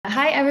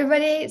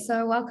everybody.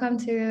 So, welcome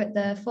to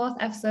the fourth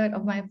episode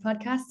of my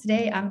podcast.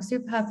 Today, I'm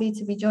super happy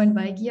to be joined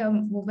by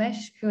Guillaume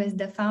Moubeche, who is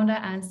the founder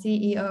and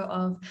CEO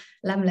of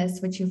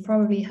Lemlist, which you've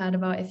probably heard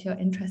about if you're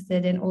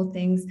interested in all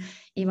things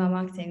email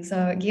marketing.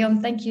 So,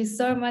 Guillaume, thank you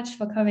so much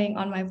for coming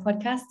on my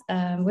podcast.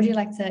 Would you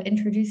like to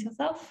introduce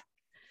yourself?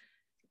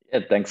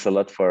 Yeah, thanks a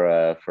lot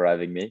for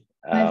having me.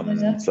 My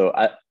pleasure.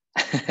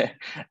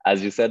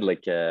 As you said,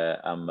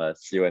 I'm a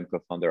CEO and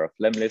co-founder of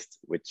Lemlist,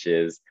 which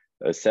is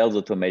a sales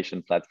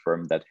automation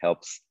platform that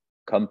helps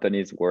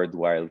companies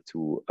worldwide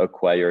to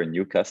acquire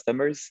new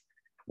customers.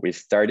 We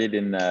started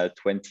in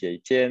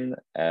 2018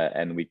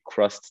 and we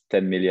crossed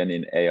 10 million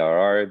in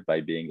ARR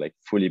by being like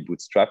fully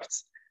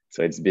bootstrapped.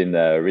 So it's been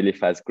a really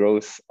fast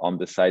growth. On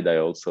the side, I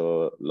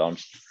also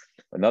launched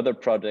another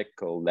project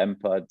called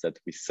Lempod that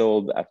we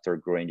sold after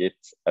growing it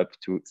up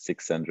to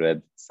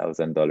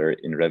 $600,000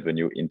 in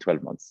revenue in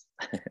 12 months.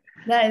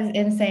 That is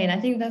insane. I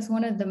think that's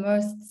one of the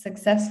most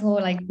successful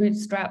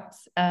bootstrapped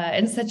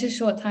in such a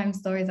short time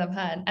stories I've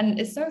heard. And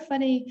it's so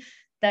funny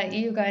that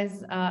you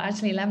guys are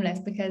actually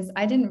Lemlist, because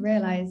I didn't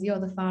realize you're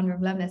the founder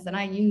of Lemlist, and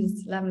I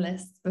used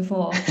Lemlist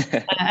before.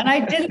 And I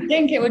didn't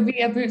think it would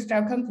be a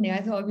bootstrap company.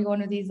 I thought it would be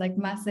one of these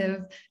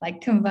massive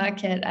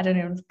ConvertKit. I don't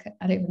even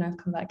know if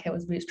ConvertKit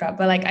was bootstrap,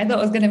 but I thought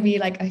it was going to be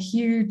a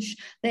huge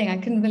thing. I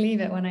couldn't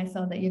believe it when I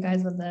saw that you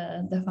guys were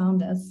the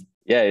founders.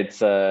 Yeah,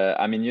 it's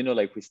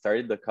we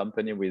started the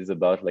company with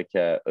about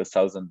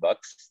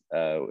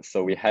 $1,000.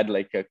 So we had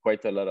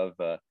quite a lot of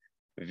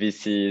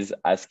VCs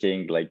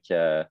asking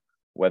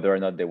whether or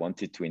not they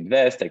wanted to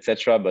invest,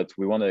 etc. But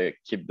we want to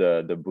keep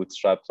the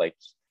bootstrap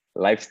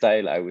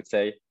lifestyle, I would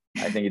say.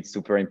 I think it's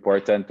super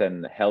important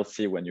and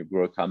healthy when you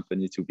grow a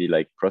company to be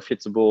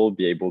profitable,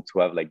 be able to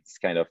have this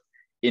kind of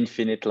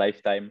infinite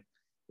lifetime.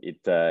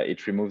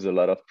 It removes a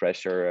lot of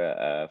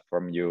pressure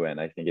from you, and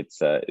I think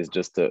it's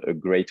just a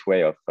great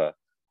way of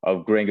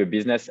growing a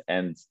business.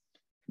 And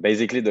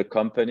basically, the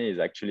company is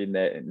actually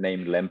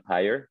named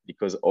Lempire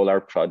because all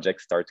our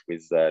projects start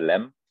with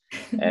Lem.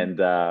 And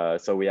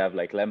so we have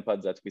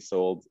Lempods that we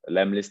sold.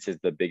 Lemlist is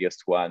the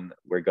biggest one.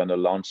 We're gonna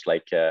launch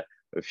a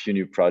few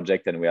new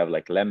projects, and we have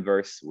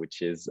Lemverse,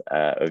 which is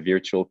a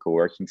virtual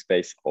co-working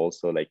space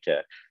also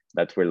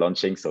that we're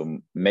launching. So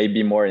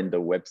maybe more in the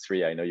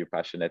Web3. I know you're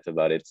passionate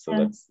about it, so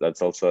yeah.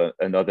 That's also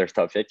another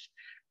topic.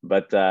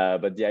 But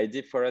the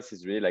idea for us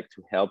is really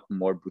to help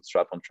more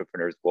bootstrap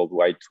entrepreneurs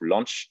worldwide to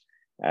launch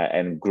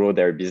and grow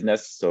their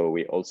business. So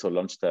we also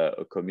launched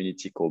a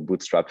community called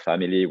Bootstrap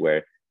Family,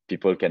 where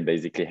people can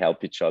basically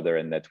help each other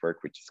and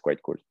network, which is quite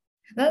cool.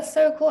 That's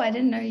so cool. I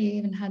didn't know you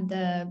even had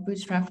the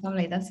Bootstrap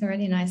Family. That's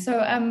really nice.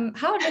 So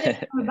how did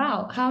it come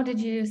about? How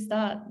did you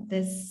start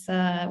this?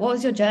 What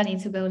was your journey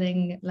to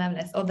building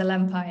Lemlist, or the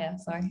Lempire?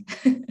 Sorry.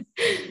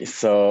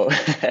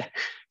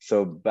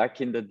 So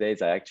back in the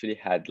days, I actually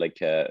had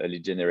a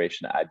lead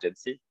generation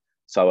agency.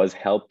 So I was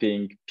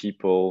helping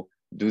people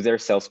do their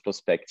sales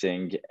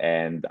prospecting,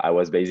 and I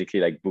was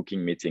basically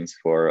booking meetings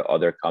for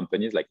other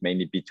companies,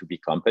 mainly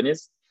B2B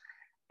companies.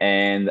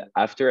 And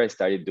after I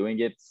started doing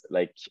it,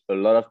 a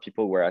lot of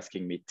people were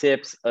asking me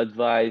tips,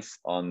 advice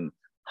on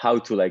how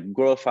to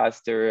grow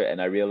faster.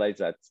 And I realized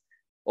that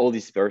all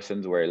these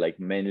persons were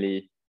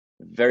mainly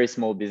very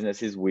small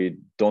businesses. We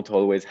don't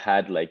always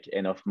had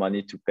enough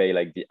money to pay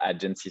the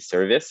agency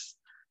service.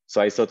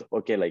 So I thought,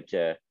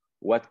 okay,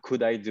 what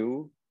could I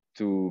do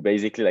to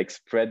basically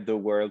spread the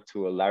word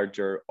to a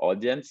larger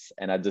audience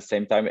and at the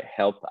same time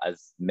help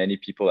as many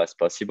people as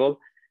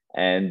possible?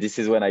 And this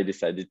is when I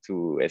decided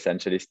to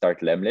essentially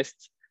start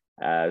Lemlist.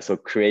 So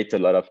create a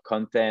lot of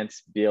content,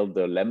 build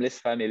the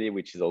Lemlist family,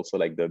 which is also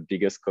the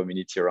biggest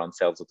community around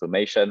sales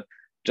automation.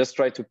 Just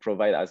try to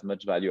provide as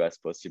much value as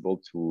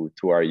possible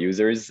to our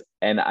users,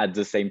 and at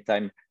the same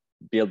time,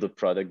 build a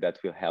product that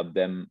will help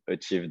them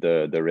achieve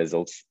the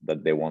results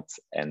that they want.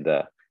 And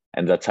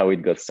that's how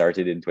it got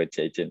started in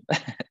 2018.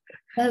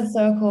 That's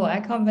so cool. I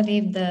can't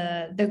believe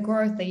the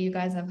growth that you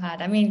guys have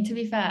had. I mean, to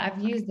be fair,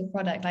 I've used the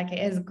product. It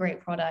is a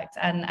great product,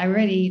 and I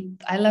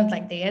love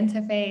the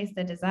interface,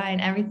 the design,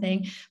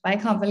 everything. But I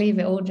can't believe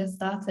it all just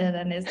started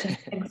and it's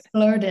just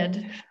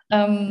exploded.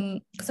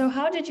 So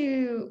how did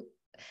you?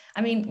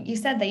 I mean, you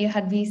said that you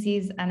had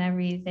VCs and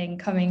everything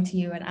coming to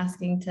you and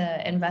asking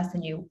to invest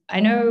in you.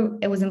 I know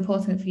it was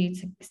important for you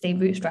to stay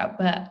bootstrapped,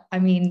 but I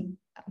mean,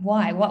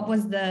 why? What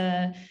was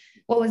the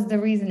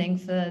reasoning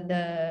for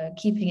the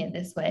keeping it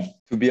this way?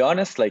 To be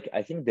honest,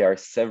 I think there are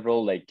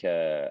several,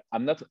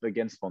 I'm not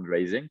against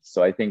fundraising.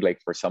 So I think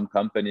for some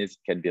companies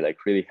it can be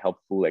really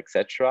helpful,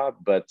 etc.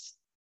 But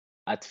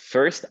at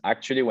first,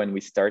 actually, when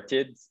we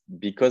started,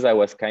 because I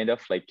was kind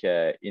of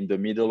in the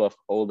middle of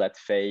all that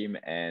fame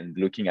and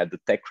looking at the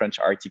TechCrunch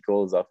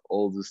articles of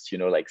all those,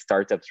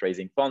 startups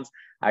raising funds,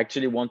 I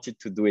actually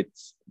wanted to do it.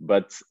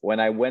 But when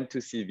I went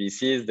to see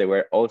VCs, they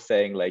were all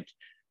saying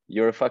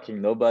you're a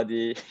fucking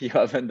nobody. You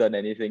haven't done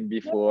anything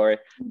before.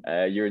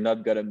 You're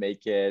not gonna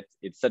make it.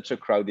 It's such a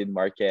crowded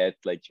market.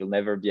 You'll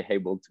never be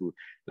able to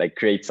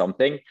create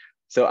something.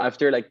 So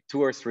after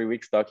 2 or 3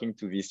 weeks talking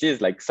to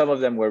VCs, some of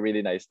them were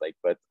really nice,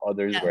 but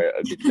others were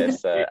a bit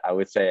less, I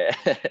would say.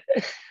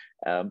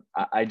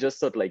 I just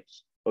thought like,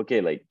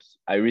 okay, like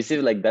I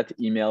received like that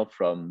email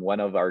from one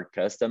of our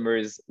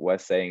customers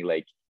was saying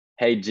like,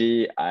 hey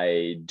G,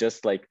 I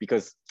just like,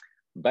 because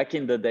back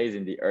in the days,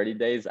 in the early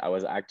days, I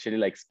was actually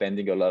like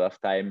spending a lot of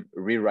time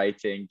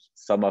rewriting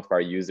some of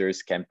our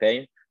users'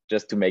 campaign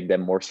just to make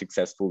them more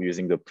successful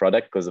using the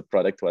product, because the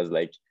product was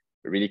like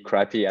really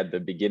crappy at the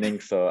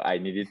beginning. So I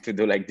needed to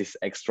do like this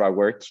extra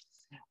work.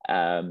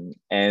 And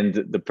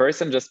the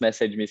person just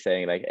messaged me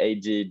saying like, hey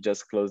G,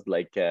 just closed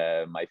like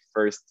my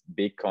first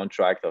big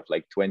contract of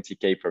like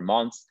 20K per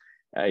month.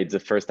 It's the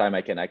first time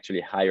I can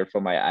actually hire for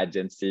my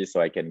agency,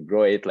 so I can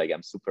grow it. Like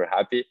I'm super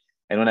happy.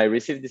 And when I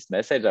received this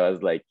message, I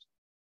was like,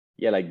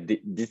 yeah, like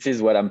this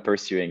is what I'm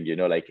pursuing, you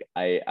know, like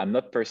I'm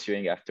not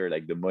pursuing after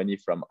like the money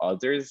from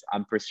others.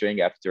 I'm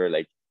pursuing after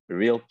like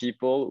real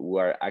people who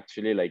are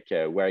actually like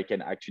where I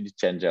can actually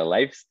change their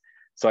lives.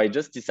 So I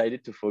just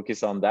decided to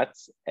focus on that,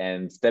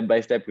 and step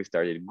by step we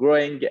started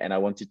growing, and I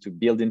wanted to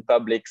build in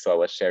public. So I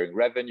was sharing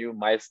revenue,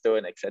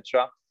 milestone,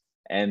 etc.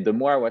 And the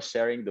more I was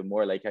sharing, the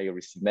more like I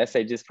received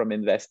messages from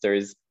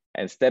investors,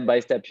 and step by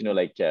step, you know,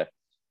 like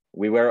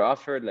we were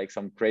offered like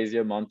some crazy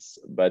amounts,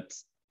 but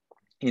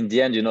in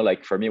the end, you know,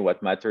 like for me,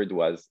 what mattered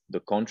was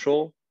the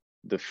control,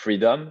 the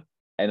freedom,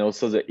 and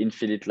also the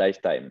infinite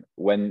lifetime.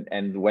 When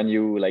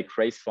you like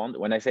raise fund,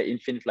 when I say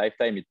infinite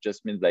lifetime, it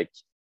just means like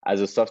as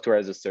a software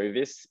as a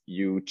service,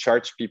 you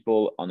charge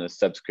people on a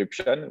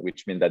subscription,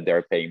 which means that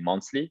they're paying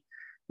monthly,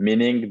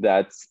 meaning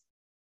that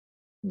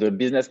the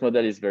business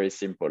model is very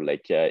simple.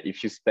 Like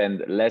if you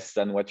spend less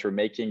than what you're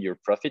making, you're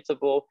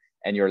profitable,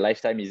 and your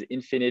lifetime is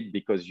infinite,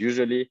 because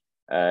usually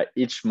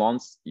each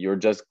month you're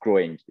just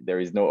growing. There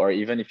is no, or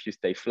even if you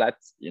stay flat,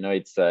 you know,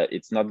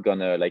 it's not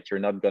gonna, like you're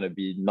not gonna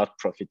be not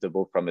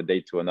profitable from a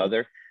day to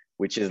another,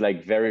 which is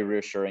like very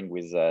reassuring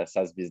with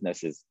SaaS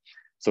businesses.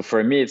 So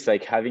for me, it's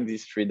like having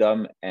this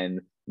freedom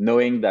and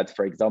knowing that,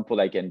 for example,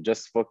 I can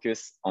just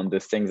focus on the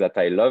things that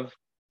I love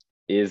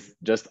is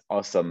just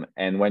awesome.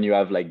 And when you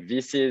have like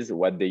VCs,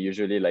 what they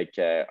usually like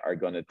are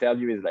gonna tell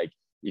you is like,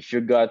 if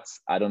you got,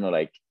 I don't know,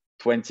 like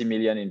 20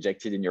 million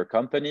injected in your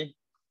company,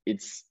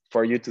 it's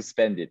for you to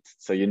spend it.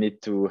 So you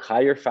need to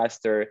hire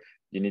faster,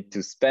 you need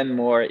to spend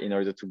more in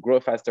order to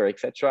grow faster,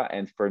 etc.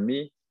 And for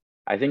me,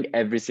 I think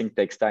everything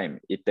takes time.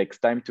 It takes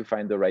time to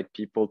find the right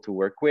people to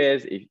work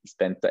with.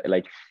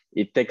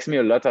 It takes me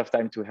a lot of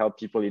time to help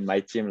people in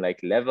my team like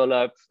level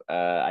up.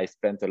 I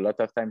spent a lot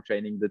of time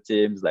training the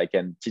teams, like,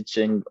 and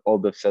teaching all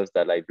the stuff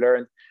that I've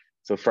learned.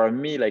 So for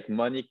me, like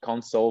money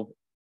can't solve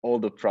all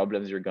the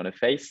problems you're gonna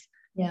face.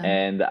 Yeah.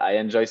 And I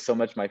enjoy so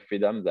much my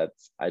freedom that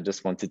I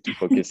just wanted to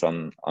focus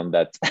on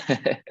that.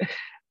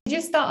 Did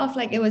you start off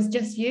like it was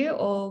just you,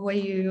 or were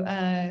you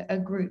a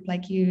group,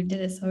 like you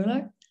did it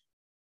solo?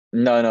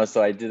 No.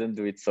 So I didn't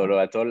do it solo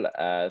at all.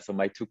 So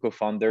my two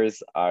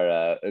co-founders are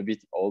a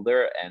bit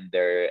older, and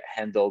they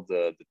handle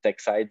the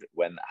tech side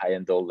when I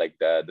handle like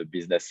the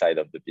business side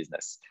of the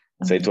business.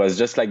 So it was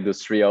just like the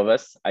three of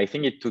us. I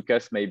think it took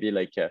us maybe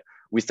like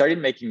we started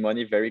making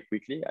money very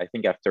quickly. I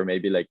think after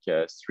maybe like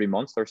 3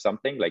 months or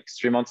something, like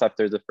 3 months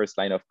after the first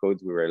line of code,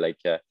 we were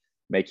like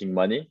making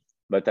money.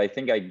 But I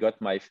think I got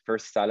my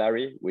first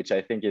salary, which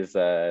I think is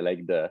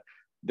like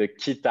the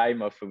key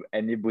time of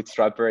any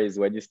bootstrapper is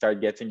when you start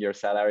getting your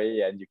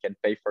salary and you can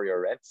pay for your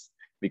rents.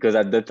 Because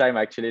at the time,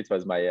 actually, it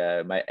was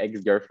my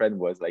ex-girlfriend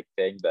was like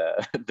paying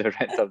the the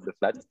rent of the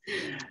flat.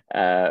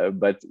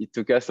 But it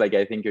took us like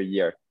I think a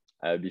year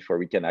before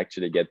we can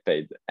actually get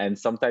paid, and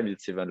sometimes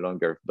it's even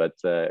longer. But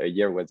a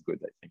year was good,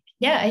 I think.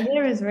 Yeah, a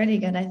year is really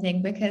good, I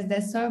think, because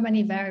there's so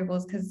many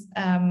variables. Because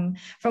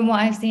from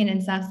what I've seen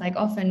in SaaS, like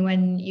often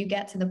when you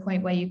get to the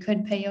point where you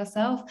could pay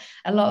yourself,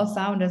 a lot of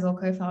founders or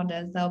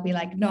co-founders, they'll be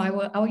like, no,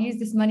 I will use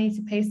this money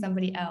to pay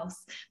somebody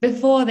else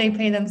before they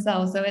pay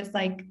themselves. So it's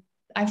like,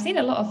 I've seen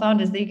a lot of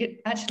founders, they could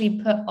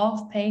actually put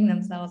off paying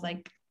themselves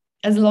like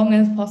as long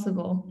as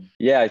possible.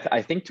 Yeah,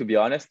 I think to be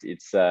honest,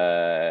 it's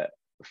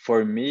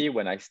for me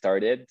when I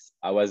started,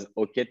 I was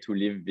okay to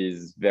live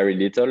with very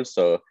little.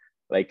 So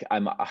like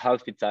I'm a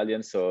half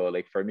Italian, so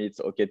like for me it's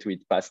okay to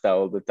eat pasta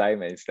all the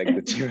time, and it's like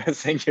the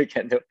cheapest thing you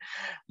can do.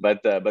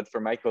 But for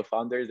my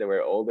co-founders, they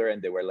were older,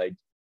 and they were like,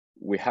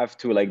 we have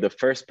to, like, the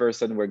first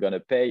person we're gonna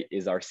pay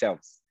is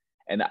ourselves.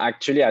 And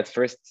actually, at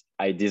first,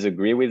 I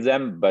disagree with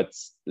them, but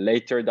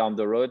later down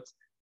the road,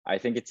 I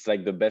think it's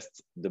like the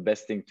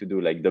best thing to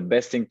do. Like the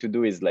best thing to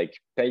do is like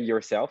pay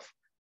yourself,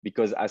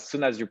 because as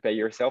soon as you pay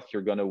yourself,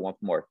 you're gonna want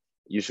more.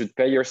 You should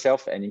pay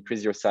yourself and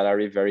increase your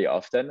salary very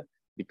often,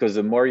 because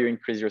the more you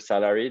increase your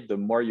salary, the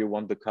more you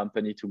want the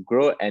company to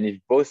grow. And if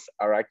both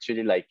are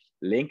actually like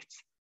linked,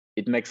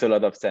 it makes a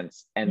lot of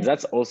sense. And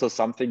that's also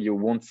something you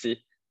won't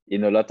see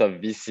in a lot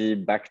of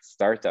VC backed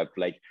startup.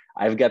 Like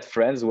I've got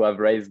friends who have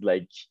raised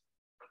like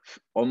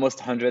almost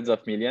hundreds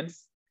of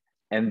millions,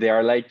 and they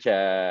are like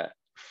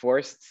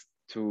forced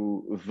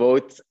to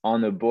vote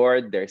on a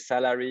board their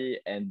salary,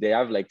 and they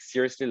have like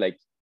seriously like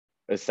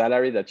a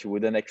salary that you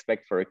wouldn't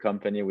expect for a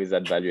company with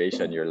that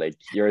valuation. You're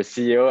a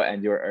CEO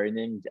and you're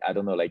earning, I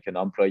don't know, like an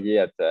employee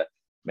at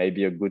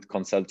maybe a good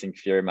consulting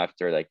firm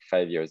after like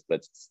 5 years,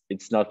 but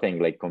it's nothing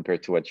like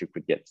compared to what you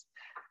could get.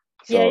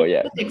 Yeah, So you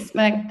yeah. would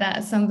expect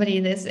that somebody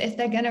this, if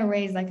they're gonna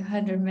raise like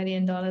 $100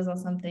 million or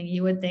something,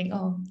 you would think,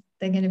 oh,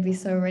 they're gonna be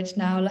so rich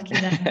now, lucky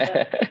them.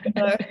 But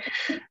no,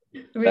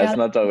 That's reality.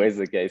 not always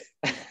the case.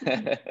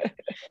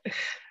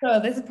 So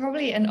this is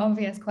probably an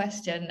obvious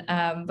question,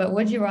 but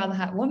would you rather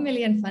have 1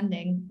 million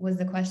funding was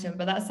the question,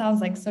 but that sounds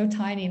like so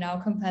tiny now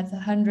compared to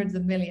hundreds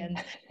of millions.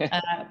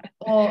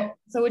 Or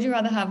so would you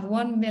rather have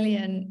 1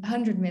 million,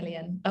 100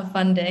 million of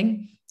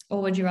funding,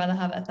 or would you rather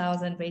have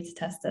 1,000 beta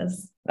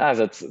testers?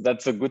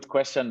 That's a good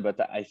question, but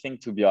I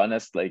think to be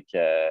honest, like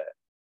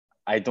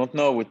I don't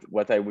know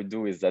what I would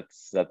do with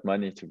that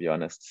money. To be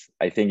honest,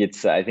 I think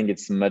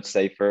it's much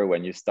safer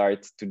when you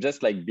start to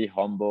just like be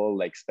humble,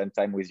 like spend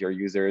time with your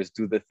users,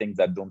 do the things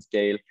that don't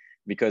scale.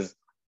 Because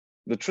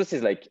the truth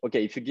is like,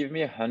 okay, if you give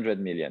me 100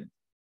 million,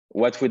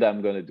 what would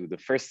I'm gonna do? The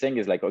first thing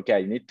is like, okay,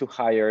 I need to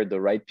hire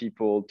the right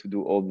people to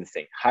do all these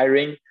things.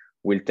 Hiring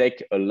will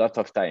take a lot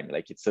of time.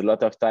 Like it's a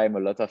lot of time, a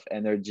lot of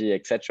energy,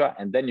 etc.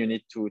 And then you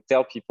need to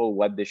tell people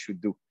what they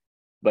should do.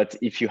 But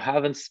if you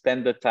haven't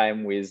spent the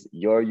time with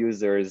your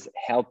users,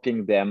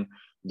 helping them,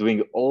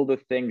 doing all the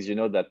things, you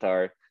know, that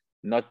are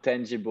not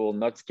tangible,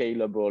 not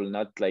scalable,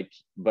 not like,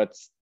 but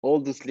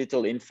all those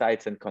little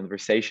insights and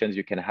conversations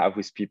you can have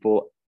with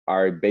people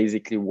are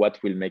basically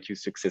what will make you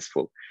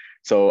successful.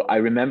 So I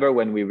remember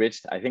when we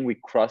reached, I think we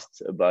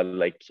crossed about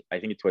like, I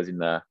think it was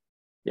in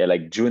yeah,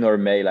 like June or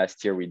May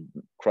last year, we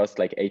crossed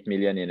like 8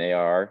 million in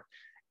ARR.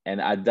 And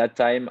at that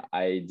time,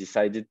 I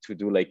decided to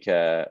do like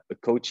a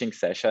coaching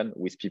session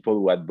with people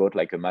who had bought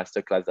like a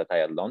masterclass that I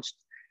had launched.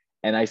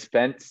 And I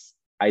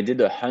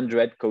did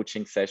 100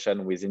 coaching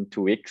session within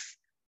 2 weeks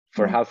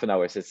for Wow. half an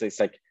hour. So it's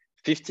like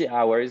 50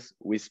 hours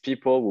with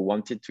people who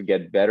wanted to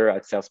get better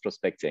at sales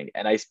prospecting.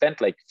 And I spent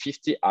like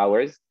 50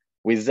 hours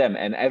with them.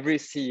 And every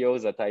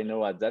CEO that I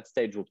know at that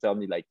stage will tell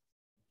me like,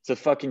 it's a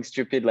fucking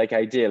stupid like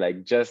idea.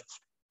 Like just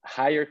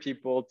hire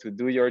people to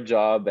do your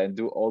job and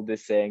do all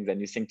these things,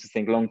 and you seem to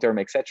think long term,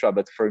 etc.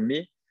 But for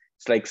me,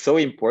 it's like so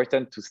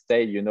important to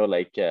stay, you know,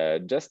 like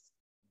just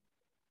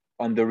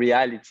on the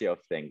reality of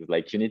things.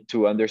 Like you need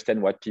to understand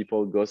what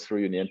people go through.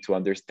 You need to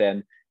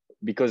understand,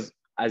 because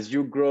as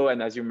you grow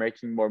and as you're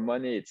making more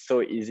money, it's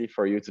so easy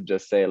for you to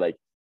just say like,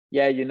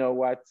 yeah, you know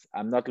what,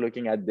 I'm not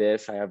looking at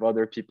this, I have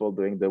other people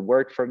doing the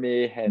work for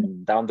me,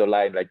 and down the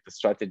line, like the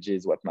strategy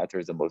is what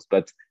matters the most.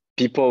 But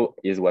people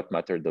is what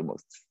matters the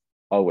most,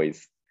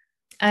 always.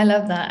 I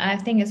love that. I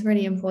think it's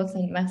really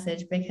important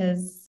message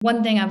because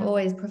one thing I've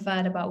always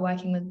preferred about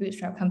working with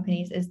bootstrap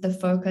companies is the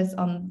focus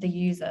on the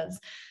users.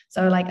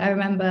 So like I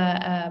remember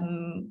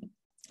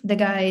the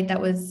guy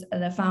that was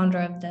the founder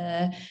of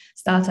the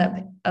startup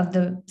of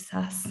the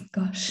SaaS,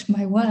 gosh,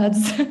 my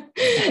words.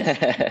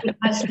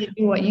 Actually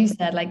do what you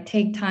said, like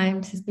take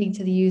time to speak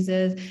to the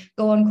users,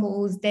 go on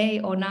calls day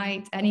or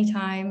night,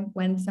 anytime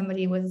when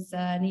somebody was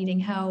needing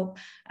help.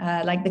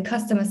 Like the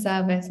customer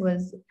service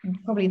was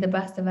probably the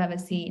best I've ever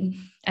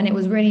seen. And it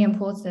was really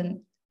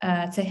important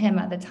to him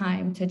at the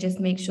time to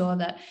just make sure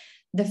that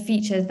the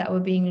features that were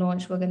being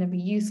launched were going to be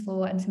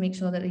useful and to make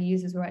sure that the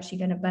users were actually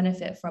going to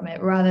benefit from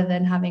it, rather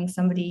than having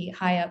somebody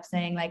high up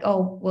saying like,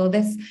 oh, well,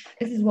 this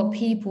is what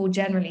people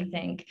generally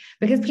think.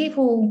 Because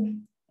people,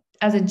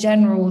 as a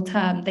general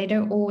term, they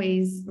don't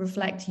always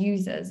reflect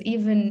users,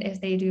 even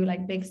if they do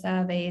like big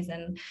surveys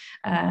and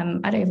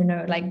I don't even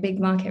know, like big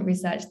market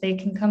research, they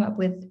can come up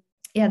with,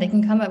 yeah, they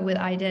can come up with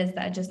ideas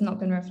that are just not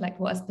going to reflect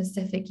what a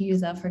specific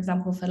user, for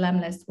example, for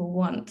Lemlist will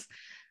want.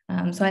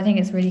 So I think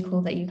it's really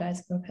cool that you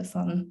guys focus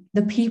on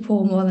the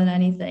people more than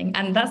anything.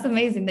 And that's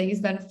amazing that you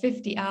spend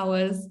 50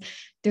 hours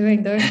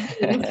doing those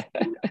calls.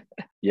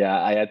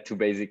 Yeah, I had to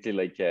basically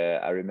like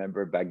I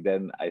remember back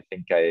then, I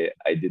think I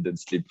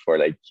didn't sleep for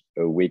like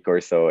a week or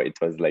so. It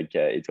was like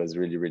it was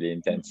really really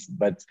intense.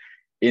 But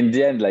in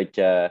the end, like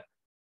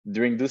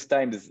during those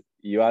times,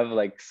 you have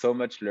like so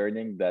much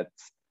learning that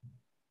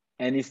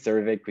any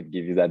survey could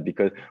give you that.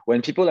 Because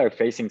when people are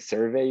facing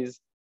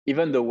surveys,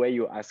 even the way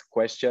you ask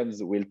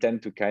questions will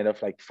tend to kind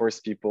of like force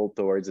people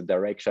towards a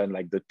direction,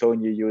 like the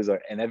tone you use,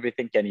 or, and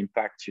everything can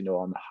impact, you know,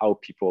 on how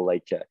people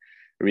like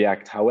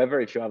react. However,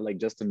 if you have like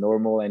just a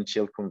normal and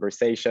chill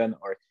conversation,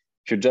 or if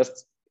you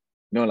just,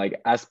 you know, like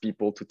ask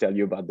people to tell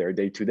you about their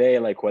day to day,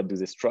 like what do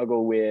they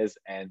struggle with,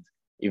 and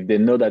if they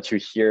know that you're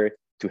here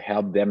to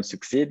help them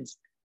succeed,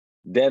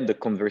 then the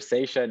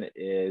conversation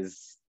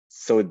is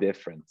so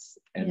different.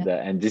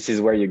 Yeah. And this is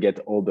where you get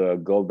all the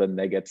golden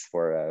nuggets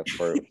for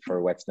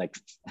what's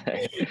next.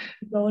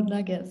 Gold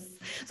nuggets.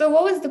 So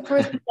what was the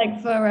process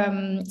like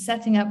for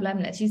setting up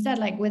Lemlist? You said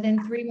like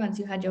within 3 months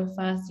you had your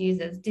first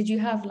users. Did you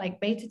have like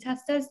beta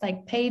testers,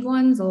 like paid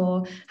ones,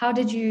 or how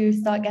did you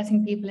start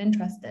getting people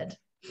interested?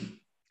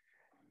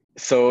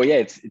 So yeah,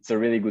 it's a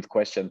really good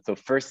question. So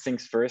first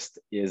things first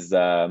is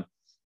I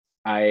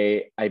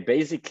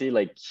basically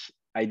like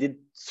I did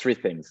three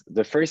things.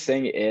 The first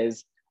thing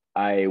is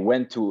I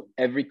went to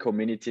every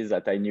communities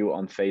that I knew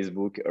on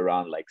Facebook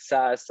around like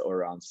SaaS or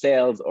around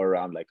sales or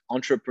around like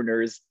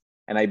entrepreneurs,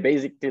 and I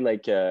basically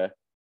like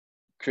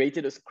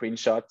created a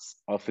screenshot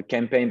of a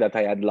campaign that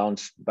I had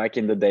launched back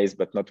in the days,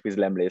 but not with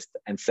Lemlist,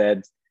 and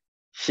said,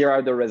 here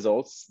are the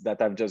results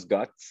that I've just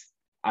got.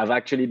 I've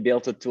actually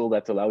built a tool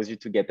that allows you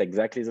to get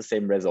exactly the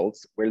same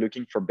results. We're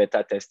looking for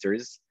beta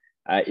testers.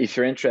 If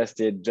you're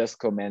interested, just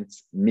comment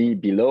me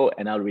below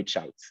and I'll reach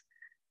out.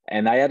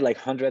 And I had like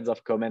hundreds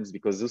of comments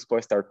because those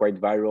posts are quite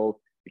viral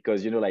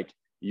because, you know, like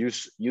you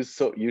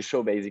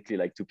show basically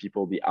like to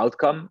people the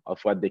outcome of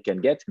what they can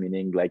get,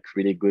 meaning like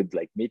really good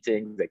like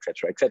meetings,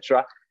 etc.,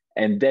 etc.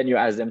 And then you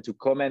ask them to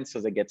comment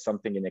so they get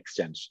something in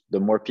exchange.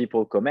 The more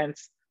people comment,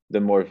 the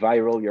more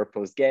viral your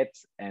post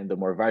gets, and the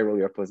more viral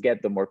your post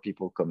get, the more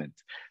people comment.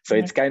 So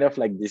it's kind of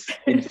like this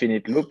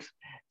infinite loop.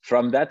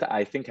 From that,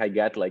 I think I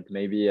got like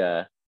maybe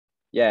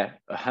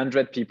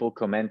 100 people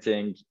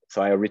commenting.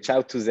 So I reached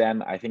out to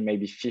them. I think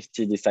maybe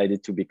 50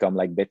 decided to become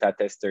like beta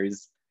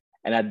testers.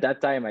 And at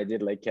that time, I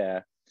did like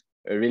a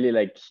really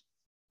like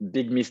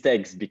big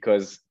mistakes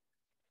because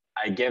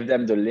I gave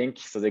them the link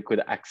so they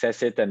could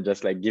access it and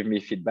just like give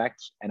me feedback.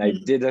 And I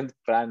didn't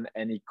plan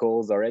any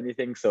calls or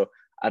anything. So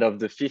out of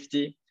the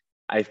 50,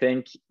 I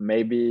think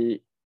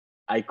maybe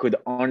I could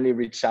only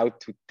reach out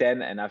to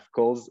 10 and have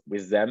calls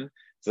with them.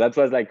 So that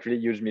was like really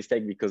huge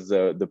mistake because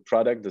the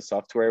product, the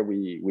software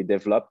we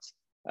developed,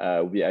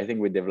 I think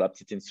we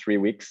developed it in 3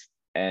 weeks.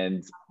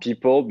 And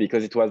people,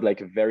 because it was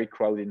like a very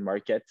crowded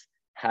market,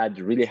 had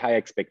really high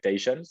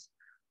expectations,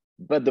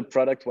 but the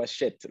product was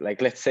shit.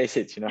 Like, let's say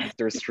it, you know,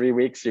 after 3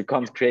 weeks, you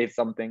can't create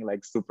something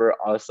like super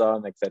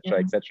awesome, etc.,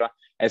 etc.,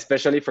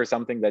 especially for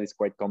something that is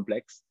quite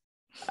complex.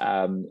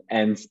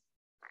 And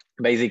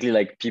basically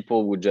like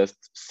people who just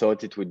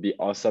thought it would be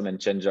awesome and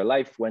change their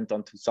life went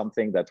on to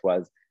something that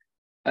was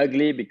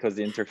ugly because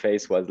the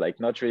interface was like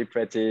not really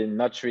pretty,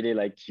 not really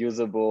like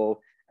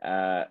usable,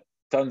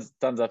 tons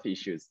of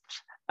issues.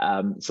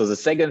 So the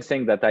second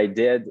thing that I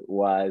did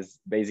was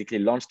basically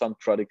launched on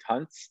product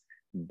hunts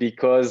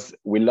because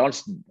we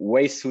launched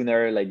way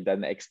sooner like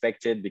than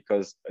expected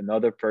because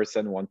another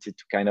person wanted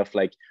to kind of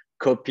like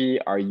copy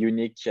our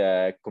unique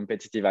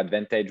competitive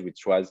advantage,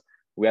 which was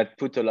we had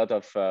put a lot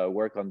of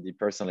work on the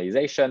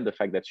personalization, the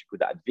fact that you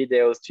could add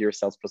videos to your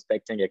sales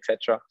prospecting,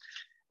 etc.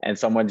 And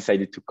someone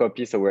decided to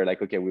copy. So we're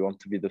like, okay, we want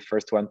to be the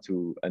first one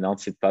to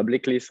announce it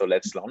publicly. So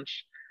let's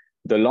launch.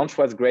 The launch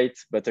was great,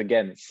 but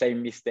again,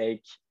 same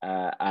mistake.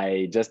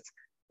 I just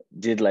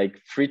did like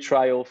free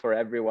trial for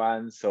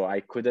everyone. So I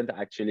couldn't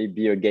actually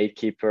be a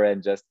gatekeeper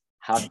and just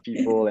have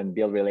people and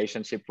build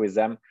relationship with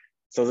them.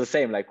 So the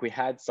same, like we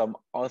had some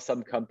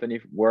awesome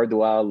company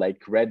worldwide,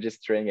 like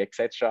registering,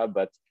 etc.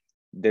 But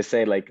they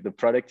say like the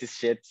product is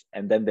shit,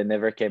 and then they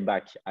never came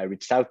back. I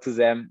reached out to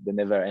them, they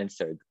never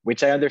answered,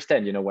 which I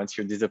understand, you know, once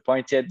you're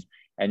disappointed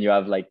and you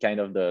have like kind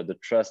of the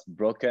trust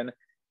broken,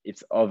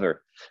 it's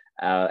over.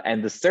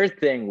 And the third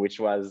thing, which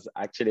was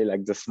actually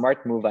like the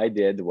smart move I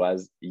did,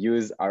 was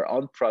use our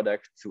own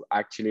product to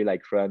actually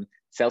like run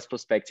sales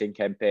prospecting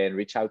campaign,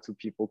 reach out to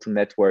people to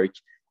network.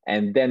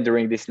 And then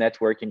during these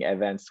networking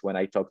events, when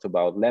I talked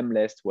about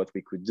Lemlist, what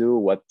we could do,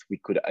 what we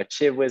could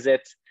achieve with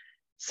it,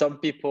 some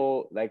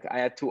people, like I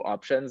had two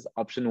options.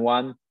 Option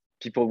one,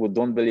 people who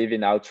don't believe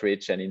in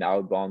outreach and in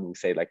outbound who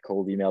say like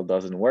cold email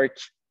doesn't work,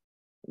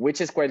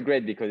 which is quite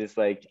great because it's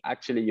like,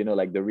 actually, you know,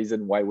 like the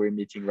reason why we're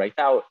meeting right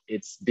now,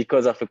 it's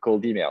because of a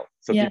cold email.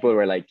 So people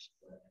were like,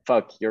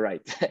 fuck, you're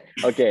right.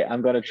 Okay,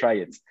 I'm gonna try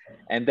it.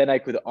 And then I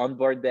could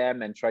onboard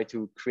them and try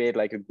to create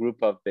like a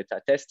group of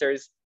beta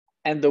testers.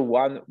 And the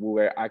one who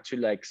were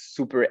actually like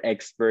super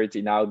expert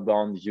in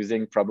outbound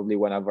using probably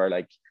one of our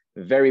like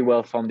very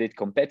well-funded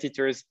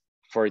competitors.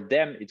 For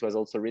them, it was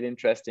also really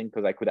interesting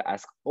because I could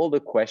ask all the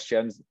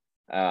questions.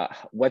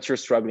 What you're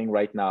struggling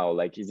right now?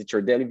 Like, is it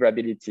your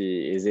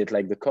deliverability? Is it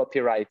like the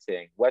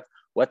copywriting?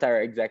 What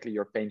are exactly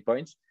your pain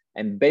points?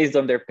 And based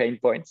on their pain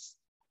points,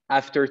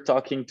 after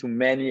talking to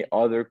many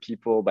other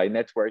people by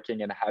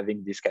networking and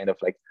having this kind of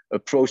like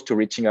approach to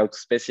reaching out to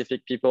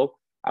specific people,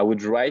 I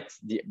would write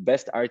the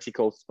best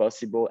articles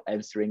possible,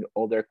 answering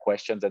all their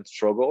questions and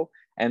struggle,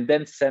 and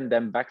then send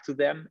them back to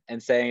them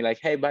and saying like,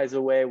 hey, by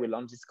the way, we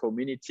launched this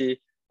community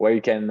where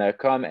you can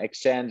come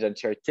exchange and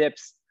share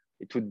tips.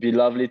 It would be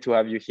lovely to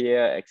have you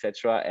here,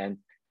 etc. And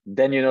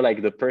then, you know,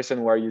 like the person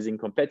who are using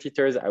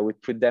competitors, I would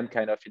put them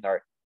kind of in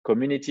our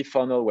community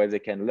funnel where they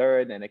can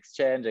learn and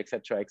exchange,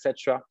 etc.,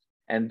 etc.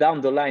 And down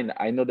the line,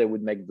 I know they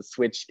would make the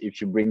switch if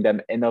you bring them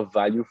enough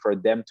value for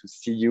them to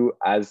see you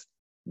as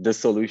the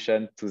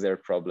solution to their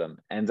problem.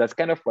 And that's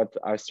kind of what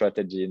our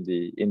strategy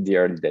in the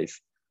early days.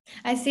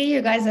 I see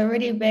you guys are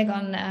really big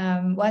on,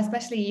 well,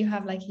 especially you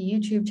have like a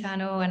YouTube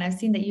channel, and I've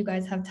seen that you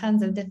guys have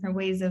tons of different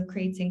ways of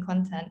creating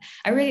content.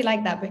 I really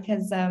like that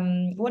because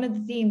one of the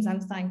themes I'm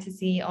starting to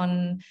see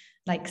on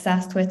like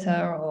SaaS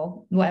Twitter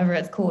or whatever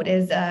it's called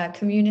is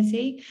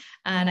community.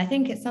 And I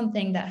think it's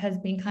something that has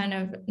been kind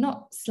of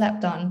not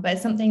slept on, but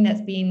it's something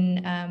that's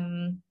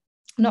been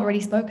not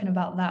really spoken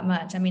about that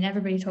much. I mean,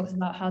 everybody talks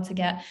about how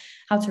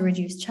to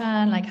reduce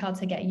churn, like how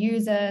to get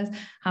users,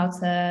 how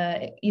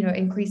to, you know,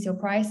 increase your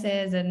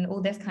prices and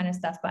all this kind of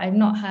stuff. But I've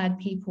not heard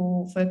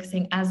people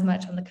focusing as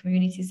much on the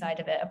community side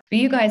of it. But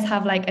you guys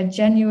have like a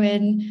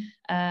genuine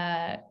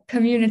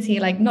community,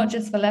 like not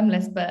just for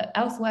Lemlist, but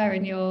elsewhere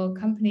in your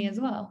company as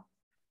well.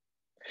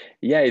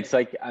 Yeah, it's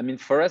like, I mean,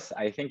 for us,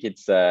 I think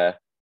it's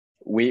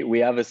we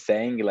have a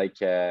saying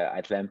like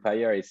at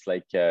L'Empire, it's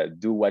like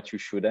do what you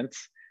shouldn't.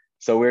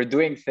 So we're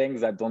doing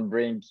things that don't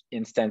bring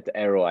instant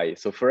ROI.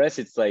 So for us,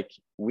 it's like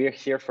we're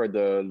here for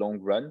the long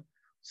run.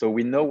 So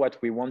we know what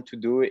we want to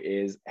do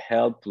is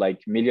help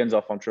like millions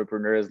of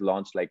entrepreneurs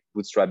launch like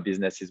bootstrap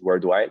businesses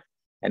worldwide.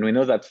 And we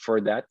know that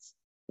for that,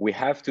 we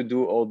have to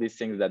do all these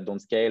things that don't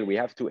scale. We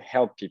have to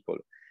help people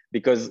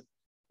because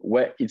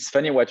it's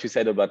funny what you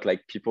said about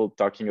like people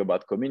talking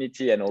about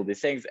community and all these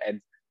things.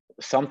 And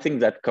something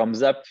that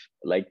comes up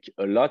like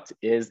a lot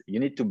is you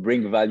need to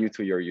bring value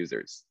to your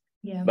users.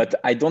 Yeah. But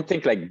I don't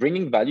think like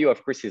bringing value,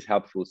 of course, is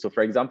helpful. So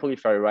for example,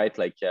 if I write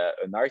like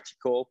an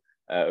article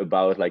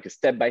about like a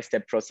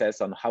step-by-step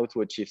process on how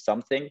to achieve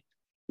something,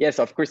 yes,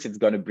 of course, it's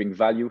going to bring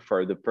value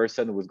for the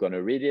person who's going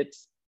to read it.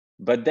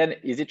 But then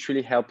is it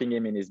really helping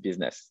him in his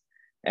business?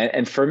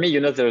 And for me,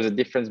 there's a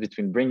difference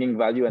between bringing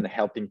value and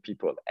helping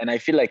people. And I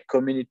feel like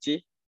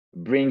community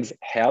brings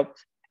help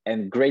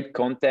and great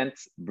content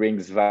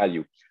brings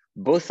value.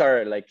 Both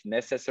are like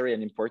necessary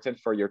and important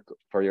for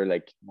your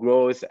like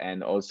growth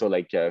and also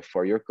like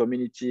for your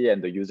community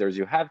and the users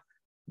you have.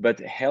 But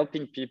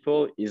helping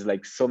people is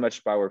like so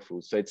much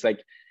powerful. So it's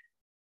like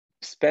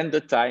spend the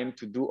time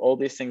to do all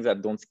these things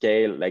that don't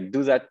scale, like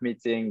do that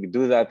meeting,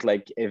 do that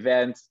like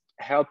event,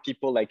 help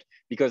people, like,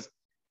 because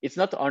it's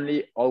not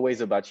only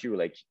always about you.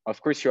 Like,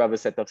 of course, you have a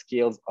set of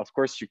skills. Of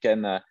course, you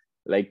can I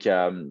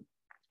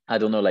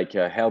don't know, like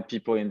help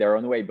people in their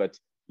own way, but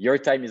your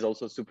time is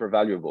also super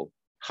valuable.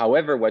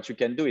 However, what you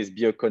can do is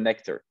be a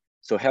connector.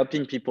 So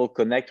helping people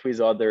connect with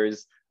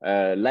others,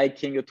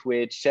 liking a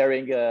tweet,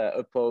 sharing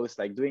a post,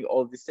 like doing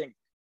all these things.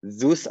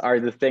 Those are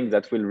the things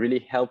that will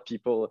really help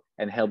people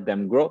and help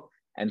them grow.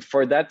 And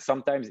for that,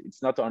 sometimes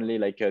it's not only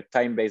like a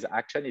time-based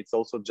action, it's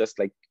also just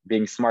like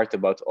being smart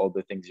about all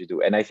the things you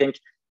do. And I think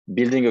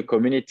building a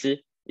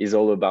community is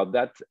all about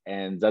that.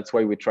 And that's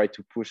why we try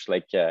to push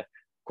like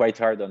quite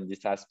hard on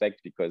this aspect,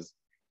 because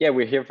yeah,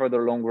 we're here for the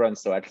long run.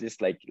 So at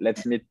least like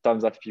let's meet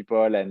tons of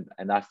people and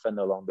have fun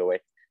along the way.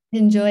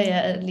 Enjoy it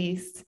at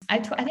least. I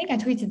think I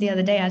tweeted the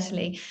other day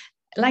actually,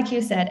 like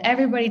you said,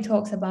 everybody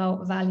talks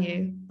about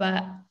value,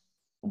 but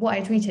what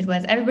I tweeted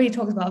was everybody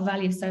talks about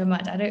value so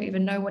much, I don't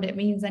even know what it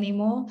means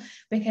anymore.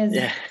 Because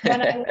Yeah.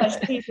 when I watch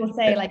people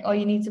say like, oh,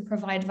 you need to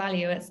provide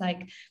value, it's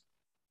like,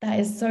 that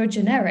is so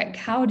generic.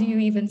 How do you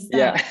even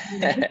Yeah. start?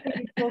 Who are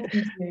you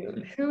talking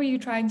to? Who are you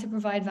trying to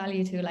provide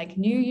value to? Like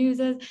new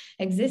users,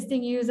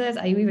 existing users?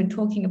 Are you even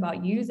talking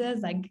about users?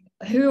 Like,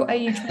 who are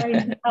you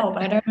trying to help?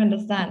 I don't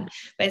understand.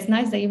 But it's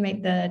nice that you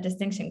make the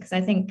distinction, because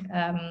I think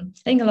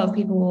a lot of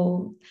people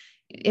will,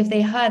 if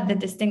they heard the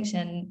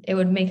distinction, it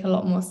would make a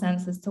lot more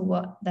sense as to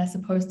what they're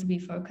supposed to be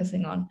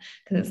focusing on,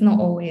 because it's not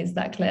always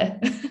that clear.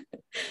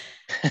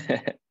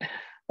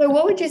 So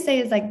what would you say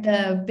is like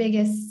the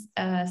biggest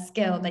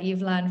skill that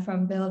you've learned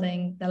from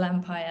building the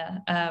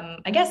Empire?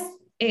 I guess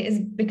it has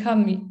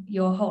become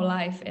your whole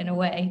life in a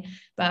way,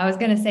 but I was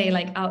going to say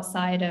like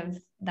outside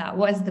of that,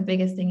 what is the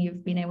biggest thing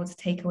you've been able to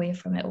take away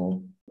from it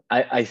all?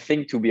 I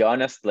think, to be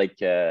honest, like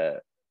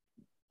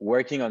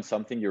working on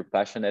something you're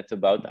passionate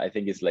about, I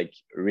think is like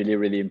really,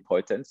 really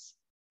important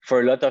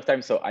for a lot of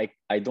time. So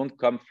I don't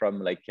come from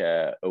like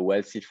a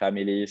wealthy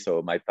family.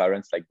 So my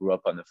parents like grew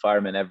up on a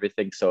farm and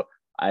everything. So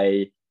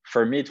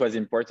for me, it was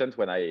important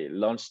when I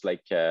launched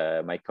like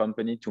my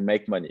company to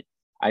make money.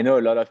 I know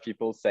a lot of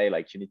people say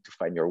like you need to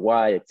find your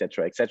why,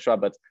 etc., etc.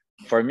 But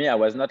for me, I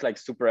was not like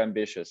super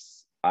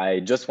ambitious.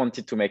 I just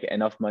wanted to make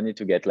enough money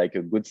to get like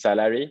a good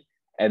salary,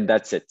 and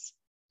that's it.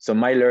 So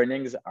my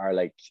learnings are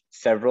like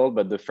several,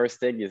 but the first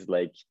thing is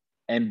like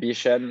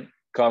ambition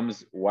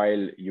comes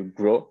while you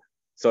grow.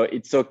 So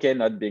it's okay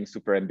not being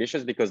super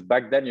ambitious, because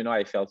back then,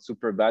 I felt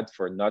super bad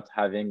for not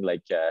having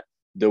like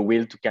the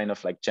will to kind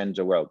of like change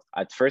the world.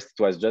 At first,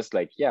 it was just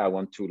like, yeah, I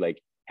want to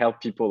like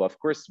help people, of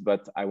course,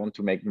 but I want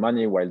to make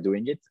money while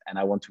doing it, and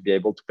I want to be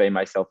able to pay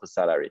myself a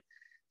salary.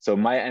 So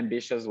my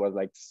ambitions was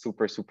like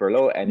super, super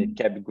low, and it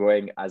kept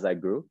growing as I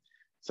grew.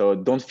 So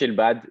don't feel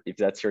bad if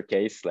that's your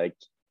case. Like,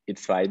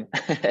 it's fine.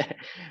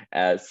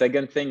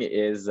 Second thing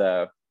is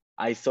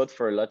I thought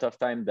for a lot of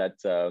time that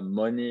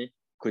money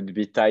could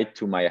be tied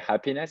to my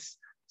happiness.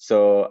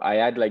 So I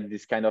had like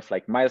this kind of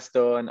like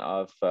milestone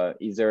of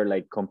either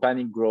like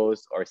company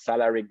growth or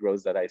salary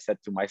growth that I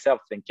set to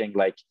myself, thinking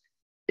like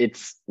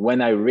it's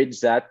when I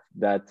reach that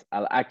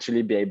I'll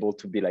actually be able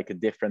to be like a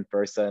different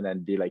person,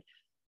 and be like,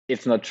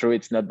 it's not true.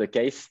 It's not the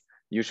case.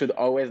 You should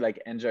always like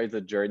enjoy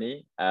the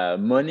journey.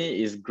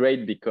 Money is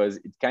great because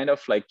it's kind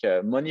of like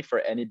money for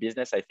any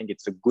business. I think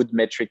it's a good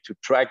metric to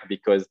track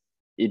because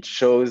it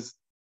shows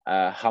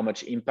how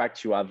much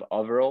impact you have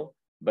overall,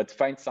 but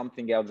find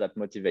something else that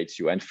motivates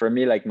you. And for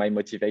me, like my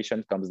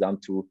motivation comes down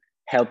to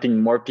helping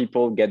more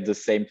people get the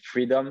same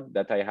freedom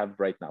that I have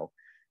right now.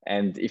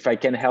 And if I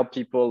can help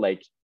people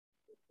like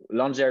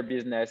launch their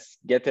business,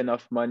 get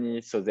enough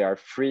money so they are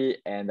free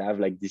and have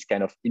like this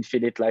kind of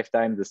infinite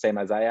lifetime, the same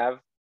as I have,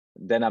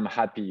 then I'm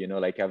happy,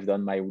 like I've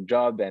done my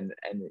job and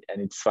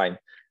it's fine.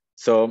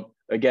 So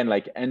again,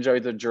 like enjoy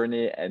the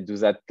journey and do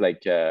that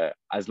like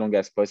as long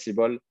as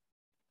possible.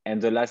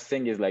 And the last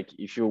thing is like,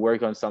 if you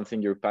work on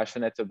something you're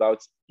passionate about,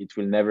 it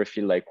will never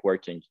feel like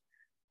working.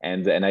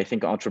 And I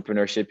think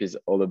entrepreneurship is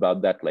all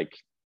about that. Like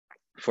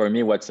for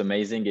me, what's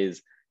amazing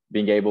is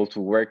being able to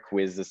work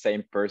with the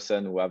same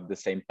person who have the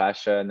same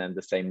passion and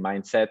the same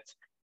mindset,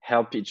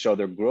 help each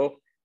other grow.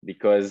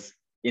 Because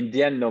in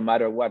the end, no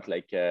matter what,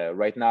 like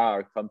right now,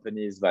 our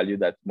company is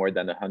valued at more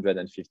than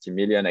 150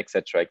 million,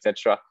 etc.,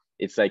 etc.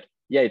 It's like,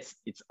 yeah,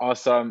 it's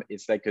awesome.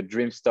 It's like a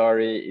dream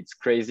story. It's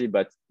crazy,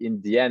 but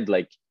in the end,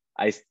 like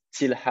I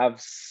still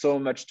have so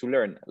much to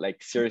learn.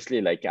 Like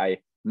seriously, like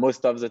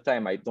most of the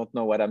time I don't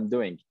know what I'm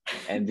doing,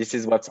 and this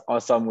is what's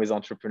awesome with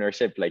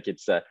entrepreneurship. Like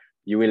it's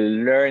you will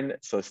learn.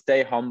 So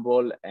stay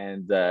humble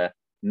and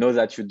know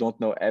that you don't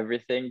know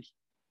everything,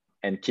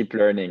 and keep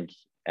learning.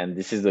 And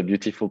this is the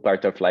beautiful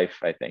part of life,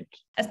 I think.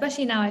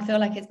 Especially now, I feel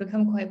like it's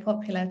become quite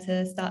popular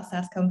to start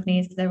SaaS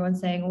companies because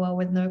everyone's saying, well,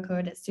 with no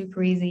code, it's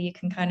super easy. You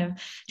can kind of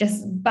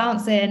just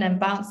bounce in and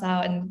bounce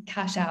out and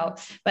cash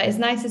out. But it's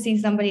nice to see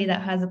somebody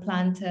that has a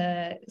plan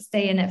to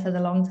stay in it for the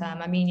long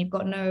term. I mean, you've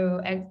got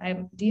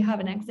do you have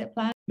an exit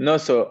plan? No,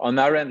 so on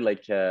our end,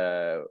 like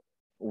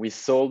we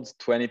sold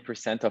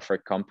 20% of our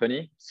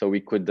company, so we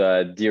could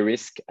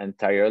de-risk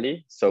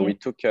entirely. So we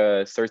took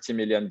 $30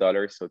 million,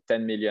 so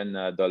 $10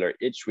 million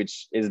each,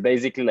 which is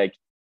basically like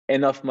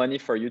enough money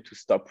for you to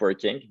stop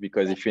working,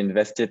 because if you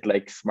invest it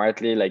like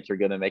smartly, like you're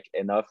gonna make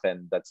enough,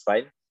 and that's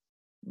fine.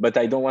 But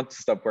I don't want to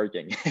stop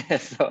working.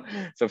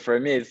 So for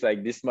me, it's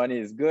like this money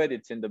is good.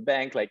 It's in the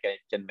bank. Like I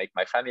can make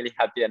my family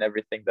happy and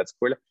everything. That's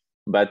cool.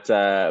 But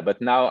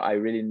now I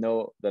really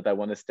know that I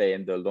want to stay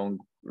in the long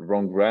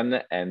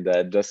run and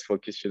just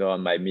focus,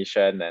 on my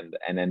mission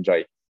and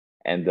enjoy.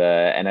 And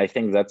I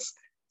think that's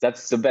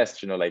the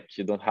best. Like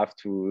you don't have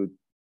to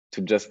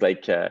just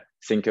like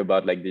think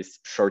about like this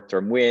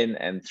short-term win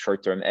and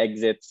short-term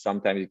exit.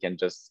 Sometimes you can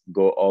just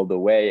go all the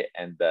way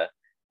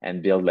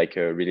and build like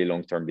a really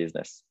long-term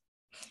business.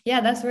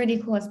 Yeah, that's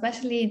really cool,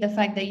 especially the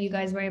fact that you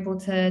guys were able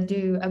to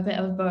do a bit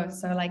of both.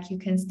 So like you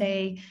can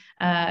stay,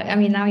 I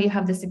mean, now you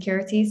have the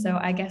security. So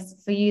I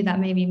guess for you, that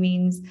maybe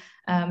means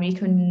you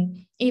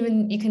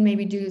can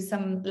maybe do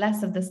some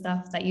less of the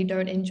stuff that you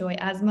don't enjoy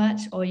as much,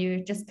 or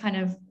you just kind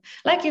of,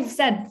 like you've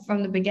said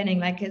from the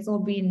beginning, like it's all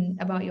been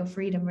about your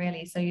freedom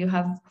really. So you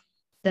have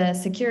the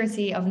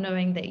security of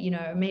knowing that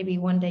maybe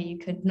one day you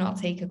could not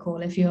take a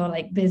call if you're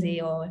like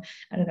busy, or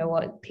I don't know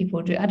what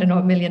people do, I don't know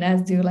what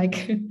millionaires do,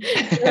 like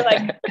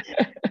like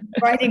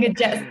riding a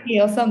jet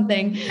ski or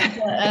something.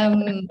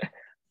 But,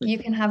 you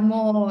can have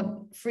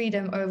more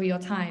freedom over your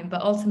time,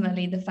 but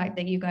ultimately the fact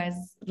that you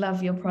guys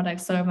love your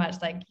product so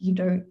much, like you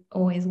don't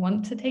always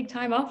want to take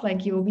time off,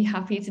 like you will be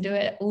happy to do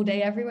it all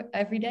day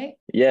every day.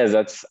 Yeah,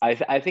 that's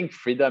I think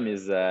freedom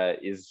is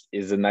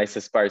the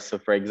nicest part. So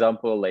for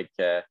example, like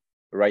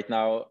right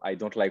now I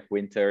don't like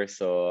winter,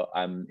 so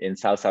I'm in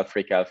South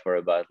Africa for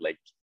about like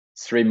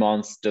 3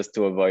 months just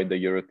to avoid the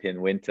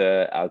European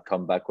winter. I'll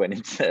come back when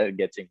it's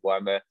getting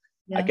warmer.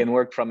 Yeah. I can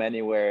work from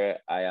anywhere.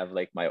 I have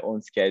like my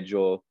own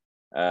schedule.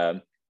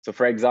 So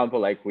for example,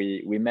 like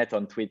we met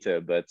on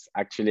Twitter, but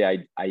actually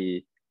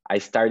I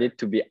started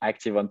to be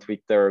active on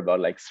Twitter about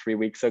like 3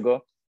 weeks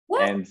ago.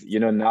 What? And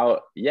now,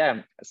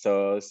 yeah.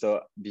 So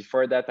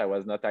before that, I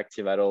was not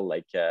active at all.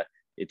 Like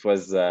it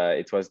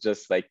was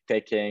just like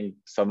taking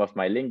some of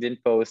my LinkedIn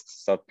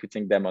posts, so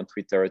putting them on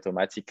Twitter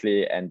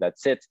automatically, and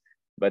that's it.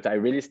 But I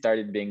really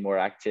started being more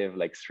active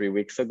like 3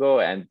 weeks ago,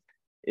 and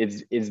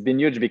it's been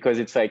huge because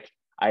it's like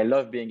I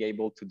love being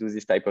able to do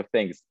this type of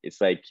things.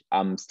 It's like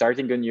I'm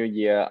starting a new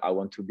year. I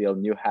want to build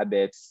new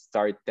habits,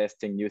 start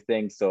testing new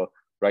things. So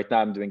right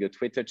now I'm doing a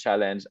Twitter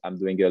challenge. I'm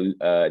doing an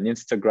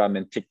Instagram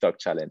and TikTok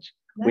challenge,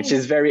 Nice. which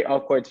is very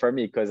awkward for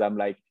me because I'm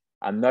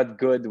not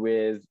good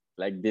with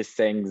like these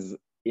things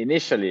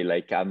initially.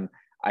 Like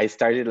I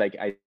started like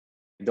I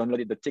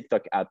downloaded the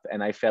TikTok app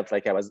and I felt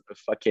like I was a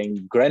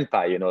fucking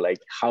grandpa,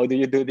 like how do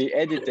you do the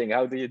editing?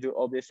 How do you do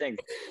all these things?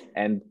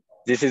 And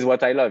this is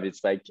what I love.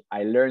 It's like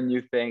I learn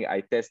new things,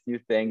 I test new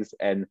things.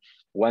 And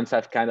once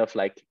I've kind of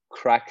like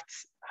cracked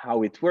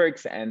how it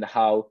works and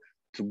how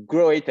to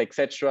grow it,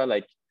 etc.,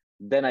 like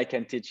then I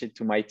can teach it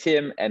to my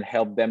team and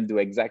help them do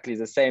exactly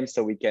the same.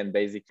 So we can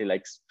basically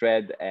like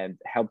spread and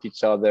help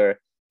each other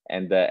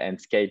and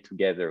scale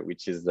together,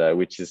 which is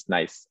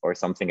nice, or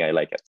something I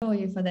like it. I saw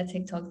you for the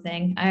TikTok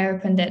thing. I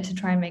opened it to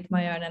try and make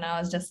my own, and I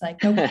was just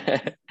like, nope,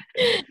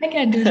 I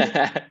can't do this.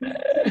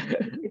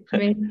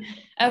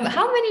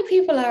 How many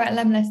people are at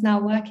Lemless now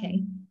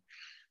working?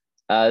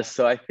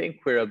 So I think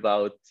we're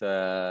about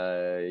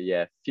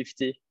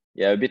 50.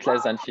 Yeah, a bit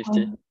less than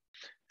 50.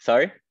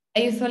 Sorry?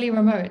 Are you fully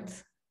remote?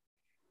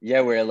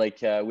 Yeah, we're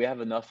like we have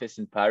an office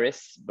in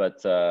Paris,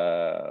 but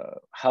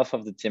half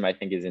of the team I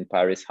think is in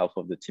Paris, half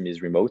of the team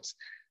is remote.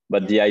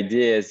 But the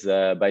idea is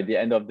by the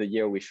end of the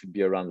year we should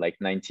be around like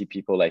 90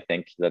 people. I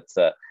think that's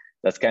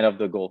kind of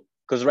the goal.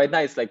 Because right now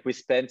it's like we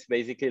spent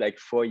basically like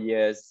 4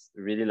 years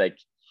really like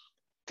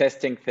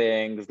testing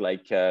things,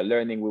 like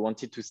learning. We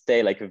wanted to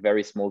stay like a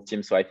very small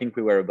team, so I think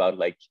we were about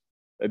like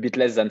a bit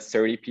less than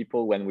 30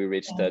 people when we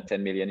reached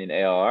 10 million in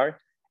ARR.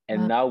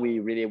 And now we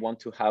really want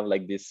to have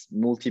like this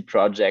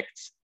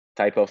multi-project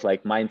type of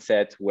like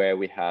mindset where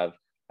we have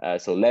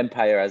so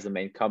Lempire as the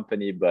main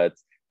company, but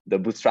the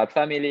Bootstrap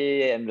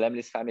family and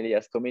Lemlist family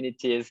as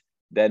communities.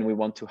 Then we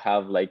want to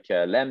have like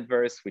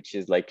Lemverse, which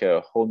is like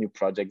a whole new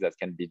project that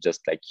can be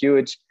just like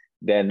huge.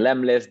 Then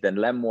Lemlist, then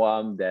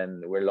Lemwam,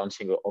 then we're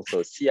launching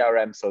also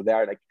CRM. So there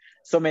are like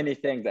so many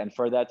things. And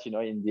for that, you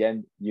know, in the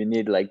end, you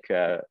need like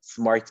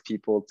smart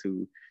people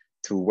to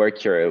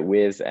work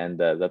with, and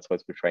that's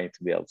what we're trying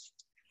to build.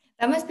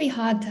 That must be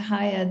hard to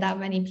hire that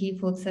many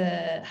people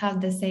to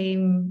have the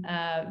same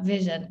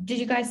vision. Did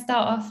you guys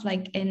start off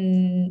like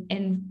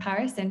in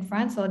Paris, in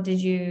France, or did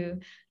you?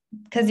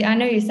 Because I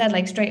know you said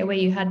like straight away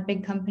you had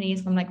big companies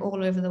from like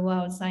all over the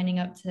world signing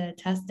up to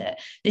test it.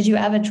 Did you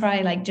ever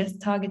try like just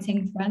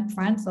targeting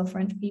France or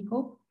French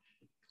people?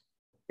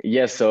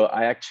 Yeah, so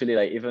I actually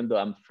like, even though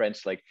I'm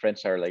French, like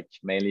French are like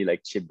mainly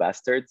like cheap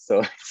bastards.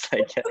 So it's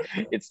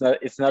like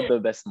it's not the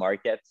best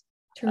market.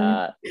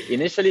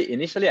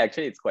 Initially,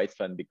 actually, it's quite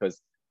fun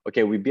because,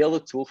 okay, we build a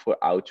tool for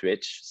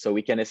outreach. So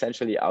we can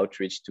essentially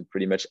outreach to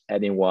pretty much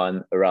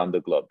anyone around the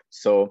globe.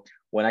 So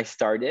when I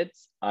started,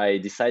 I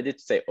decided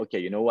to say, okay,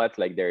 you know what,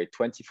 like there are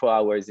 24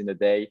 hours in a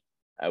day.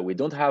 We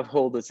don't have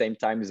all the same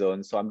time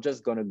zone. So I'm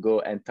just going to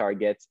go and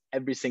target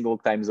every single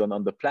time zone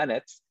on the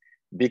planet.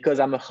 Because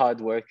I'm a hard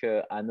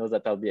worker, I know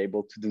that I'll be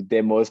able to do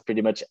demos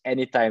pretty much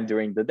anytime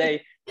during the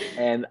day.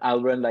 And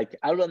I'll run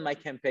my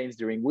campaigns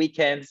during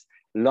weekends,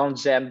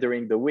 launch them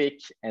during the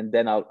week, and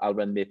then I'll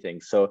run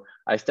meetings. So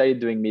I started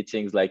doing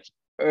meetings like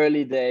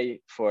early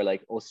day for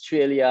like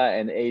Australia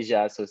and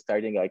Asia. So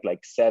starting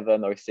like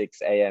 7 or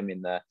 6 a.m.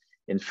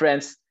 in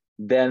France.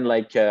 Then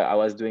like I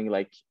was doing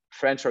like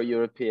French or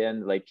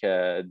European like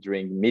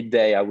during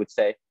midday, I would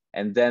say.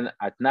 And then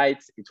at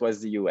night, it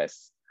was the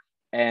US.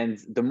 And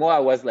the more I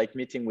was like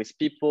meeting with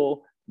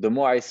people, the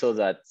more I saw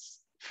that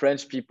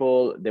French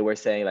people, they were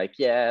saying like,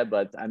 yeah,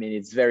 but I mean,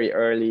 it's very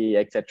early,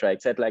 etc.,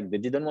 etc. Like they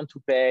didn't want to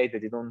pay, they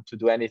didn't want to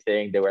do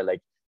anything. They were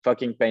like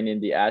fucking pain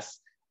in the ass.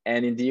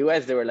 And in the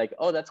US, they were like,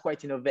 oh, that's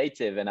quite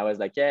innovative. And I was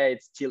like, yeah,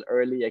 it's still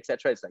early,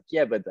 etc. It's like,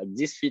 yeah, but like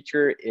this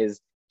feature is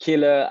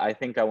killer. I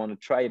think I want to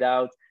try it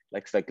out.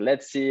 Like, it's like,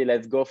 let's see,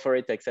 let's go for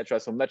it, etc.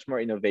 So much more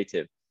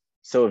innovative.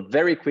 So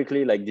very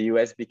quickly, like the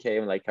US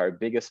became like our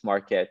biggest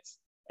market.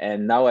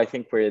 And now I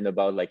think we're in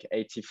about like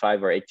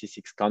 85 or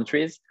 86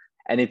 countries.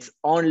 And it's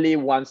only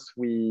once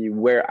we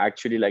were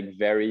actually like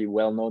very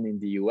well known in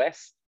the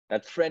US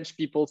that French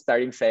people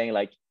starting saying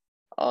like,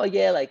 oh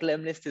yeah, like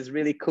Lemlist is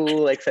really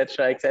cool,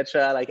 etc.,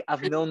 etc. Like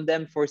I've known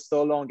them for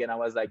so long. And I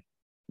was like,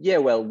 yeah,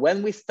 well,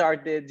 when we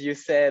started, you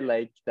said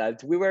like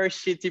that we were a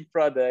shitty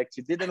product,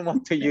 you didn't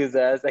want to use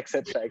us,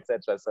 etc.,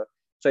 etc.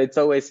 So it's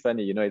always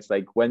funny, you know, it's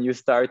like when you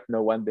start,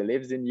 no one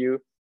believes in you.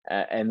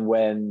 And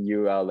when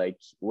you are like,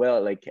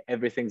 well, like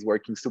everything's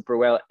working super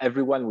well,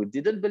 everyone who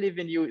didn't believe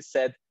in you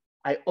said,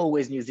 I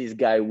always knew this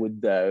guy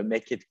would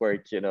make it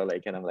work, you know,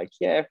 like, and I'm like,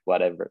 yeah,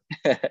 whatever.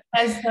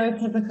 That's so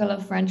typical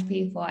of French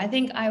people. I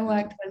think I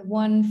worked with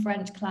one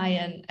French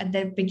client at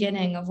the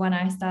beginning of when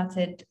I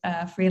started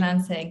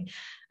freelancing,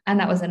 and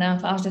that was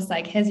enough. I was just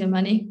like, here's your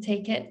money,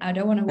 take it. I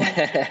don't want to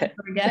work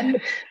again.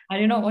 I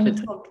do not want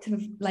to talk to,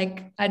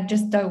 like, I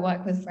just don't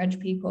work with French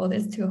people.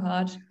 It's too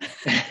hard.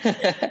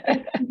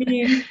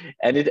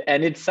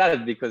 And it's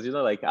sad because, you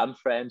know, like I'm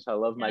French, I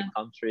love my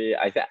country.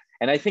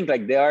 I think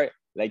like they are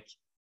like,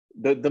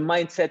 the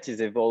mindset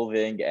is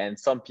evolving, and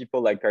some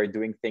people like are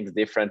doing things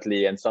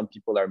differently, and some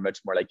people are much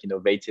more like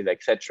innovative,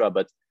 etc.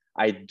 But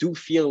I do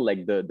feel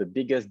like the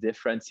biggest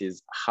difference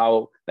is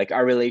how like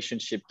our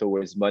relationship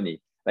towards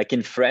money. Like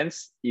in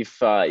France,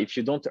 if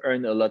you don't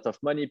earn a lot of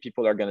money,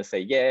 people are gonna say,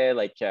 yeah,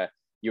 like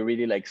you're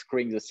really like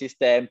screwing the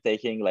system,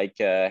 taking like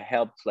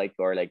help, like,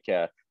 or like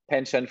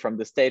pension from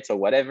the states or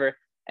whatever.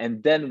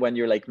 And then when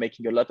you're like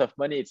making a lot of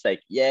money, it's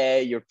like, yeah,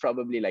 you're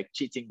probably like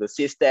cheating the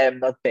system,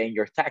 not paying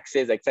your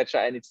taxes,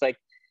 etc. And it's like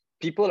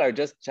people are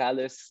just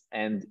jealous.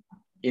 And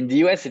in the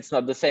US, it's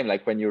not the same.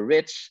 Like when you're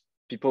rich,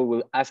 people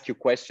will ask you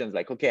questions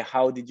like, okay,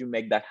 how did you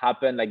make that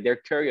happen? Like they're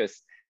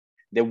curious.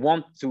 They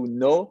want to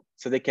know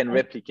so they can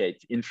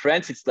replicate. In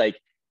France, it's like,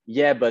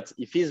 yeah, but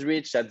if he's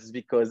rich, that's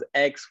because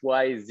X,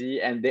 Y, Z.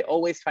 And they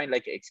always find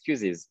like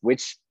excuses,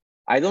 which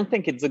I don't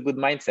think it's a good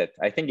mindset.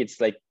 I think it's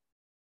like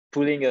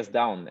pulling us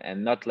down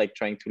and not like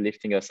trying to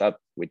lifting us up,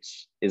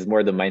 which is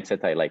more the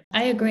mindset I like.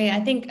 I agree.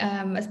 I think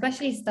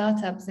especially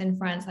startups in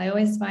France, I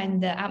always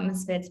find the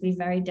atmosphere to be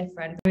very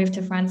different. I moved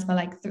to France for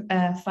like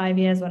 5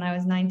 years when I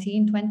was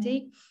 19,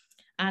 20.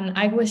 And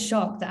I was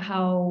shocked at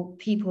how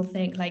people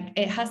think like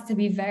it has to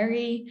be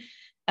very,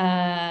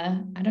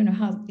 I don't know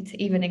how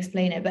to even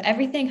explain it, but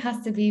everything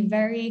has to be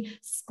very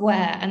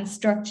square and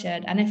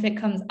structured. And if it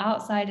comes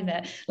outside of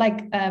it,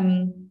 like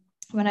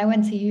when I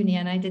went to uni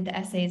and I did the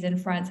essays in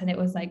France, and it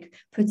was like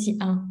petit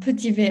un,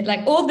 petit v,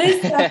 like all this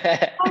stuff.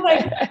 I was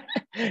like,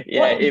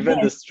 yeah, even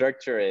the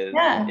structure is.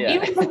 Yeah,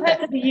 even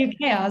compared to the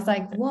UK, I was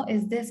like, what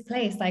is this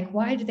place? Like,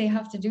 why do they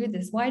have to do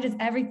this? Why does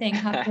everything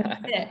have to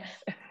fit?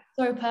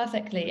 so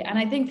perfectly. And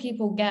I think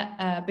people get,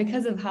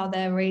 because of how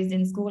they're raised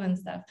in school and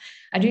stuff,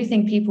 I do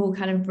think people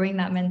kind of bring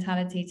that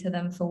mentality to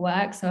them for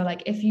work. So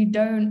like if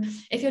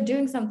you're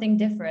doing something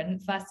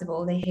different, first of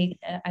all, they hate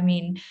it. I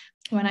mean,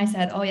 when I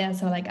said, oh yeah,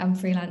 so like I'm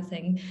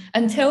freelancing,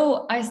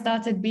 until I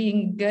started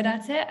being good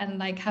at it and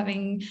like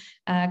having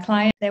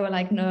clients, they were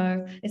like,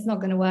 no, it's not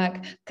going to work.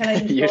 Can I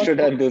just You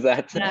shouldn't do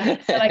that. yeah.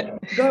 So like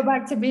go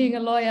back to being a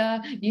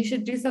lawyer. You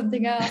should do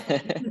something else.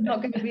 It's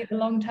not going to be the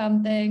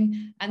long-term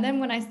thing. And then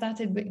when I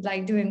started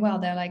like doing well,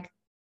 they're like,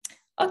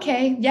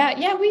 okay,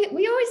 yeah,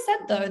 we always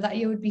said though that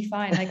you would be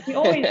fine. Like we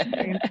always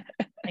knew.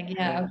 Like,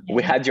 yeah, okay.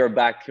 We had your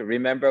back.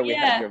 Remember, we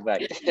had your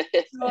back.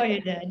 Sure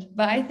you did.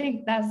 But I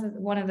think that's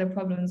one of the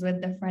problems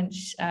with the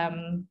French,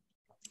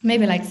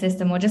 maybe like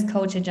system or just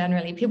culture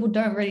generally. People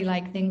don't really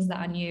like things that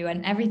are new,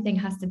 and everything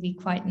has to be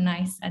quite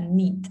nice and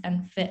neat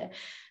and fit.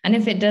 And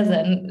if it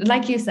doesn't,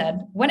 like you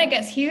said, when it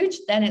gets huge,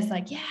 then it's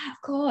like, yeah,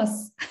 of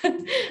course,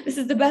 this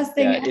is the best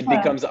thing ever. It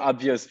becomes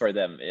obvious for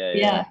them.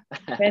 Yeah.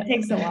 But it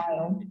takes a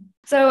while.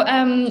 So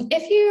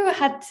if you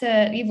had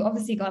to, you've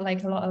obviously got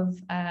like a lot of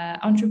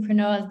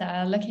entrepreneurs that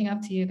are looking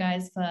up to you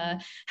guys for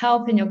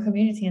help in your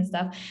community and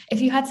stuff.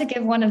 If you had to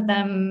give one of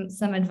them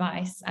some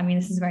advice, I mean,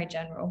 this is very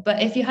general,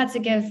 but if you had to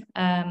give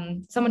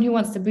someone who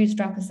wants to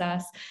bootstrap a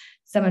SaaS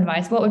some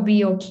advice, what would be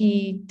your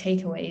key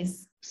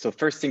takeaways? So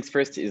first things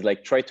first is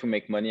like try to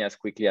make money as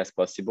quickly as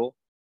possible.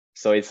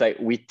 So it's like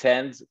we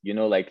tend,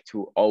 like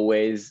to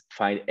always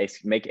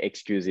make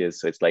excuses.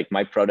 So it's like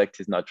my product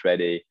is not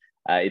ready.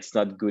 It's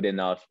not good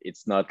enough.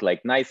 It's not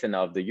like nice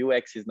enough. The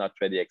UX is not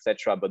ready,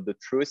 etc. But the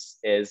truth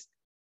is,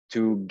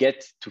 to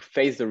get to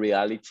face the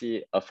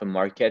reality of a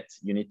market,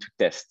 you need to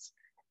test.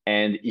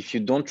 And if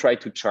you don't try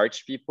to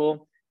charge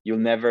people, you'll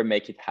never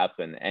make it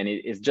happen. And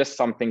it's just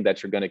something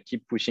that you're going to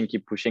keep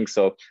pushing.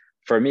 So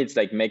for me, it's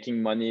like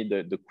making money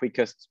the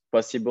quickest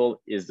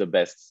possible is the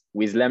best.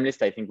 With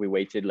Lemlist, I think we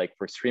waited like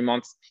for 3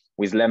 months.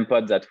 With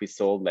Lempod that we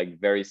sold like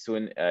very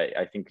soon,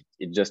 I think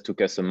it just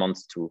took us a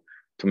month to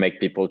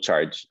make people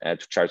charge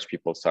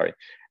people. Sorry.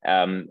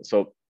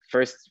 So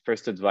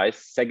first advice.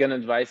 Second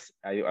advice,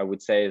 I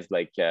would say is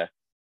like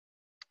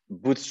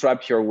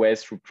bootstrap your way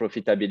through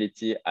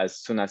profitability as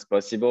soon as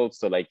possible.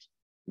 So like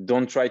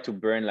don't try to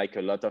burn like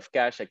a lot of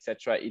cash,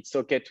 etc. It's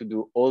okay to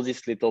do all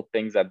these little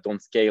things that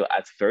don't scale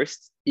at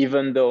first,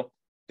 even though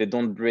they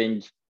don't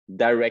bring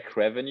direct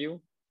revenue.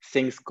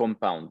 Things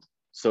compound.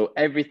 So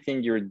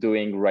everything you're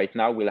doing right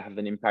now will have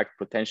an impact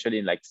potentially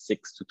in like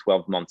 6 to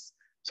 12 months.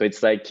 So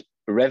it's like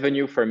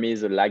revenue for me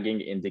is a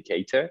lagging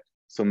indicator.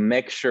 So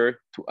make sure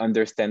to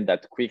understand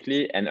that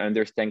quickly and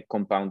understand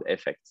compound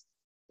effects.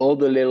 All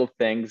the little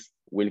things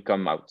will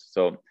come out.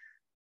 So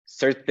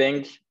third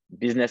thing,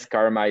 business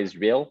karma is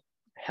real.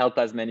 Help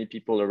as many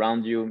people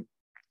around you,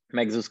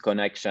 make those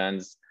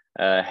connections,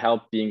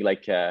 help being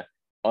like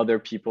other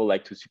people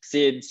like to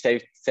succeed,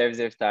 save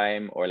their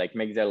time or like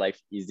make their life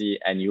easy,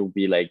 and you'll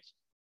be like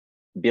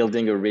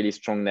building a really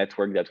strong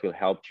network that will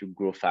help you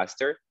grow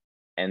faster.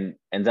 And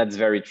that's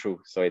very true.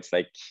 So it's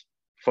like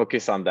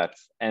focus on that.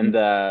 And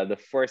the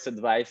fourth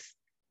advice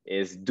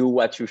is do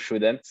what you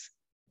shouldn't.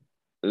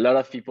 A lot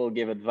of people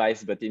give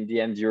advice, but in the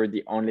end, you're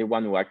the only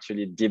one who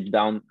actually deep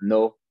down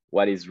know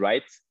what is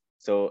right.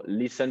 So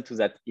listen to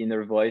that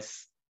inner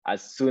voice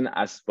as soon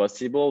as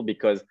possible,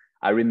 because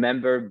I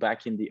remember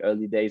back in the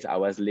early days, I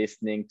was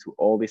listening to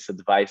all these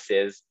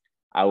advices.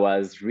 I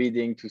was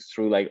reading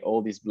through like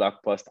all these blog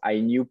posts. I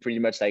knew pretty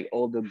much like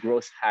all the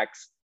growth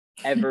hacks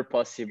ever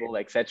possible,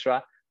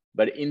 etc.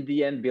 But in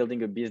the end,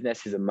 building a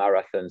business is a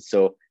marathon.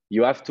 So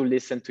you have to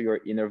listen to your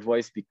inner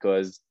voice,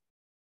 because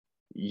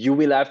you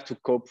will have to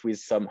cope with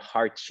some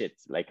hard shit.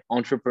 Like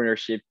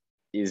entrepreneurship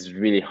is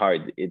really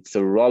hard. It's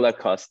a roller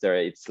coaster.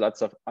 It's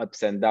lots of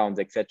ups and downs,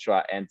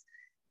 etc. And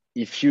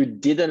if you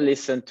didn't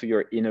listen to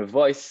your inner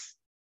voice,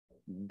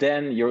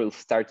 then you'll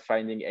start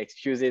finding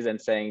excuses and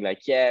saying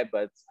like, yeah,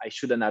 but I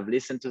shouldn't have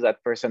listened to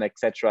that person,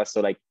 etc.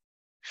 So like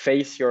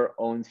face your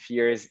own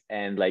fears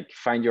and like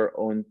find your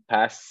own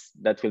paths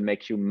that will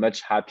make you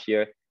much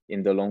happier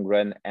in the long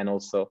run and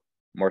also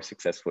more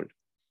successful.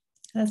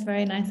 That's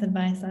very nice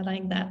advice. I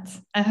like that.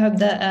 I hope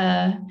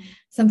that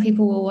some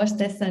people will watch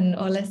this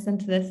or listen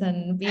to this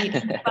and be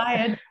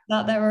inspired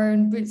about their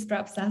own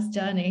bootstrap SaaS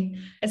journey.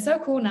 It's so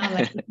cool now.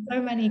 Like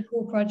so many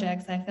cool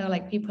projects. I feel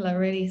like people are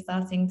really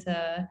starting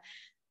to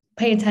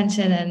pay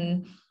attention.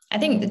 And I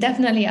think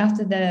definitely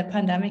after the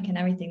pandemic and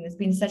everything, there's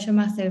been such a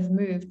massive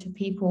move to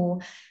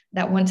people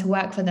that want to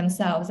work for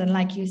themselves. And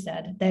like you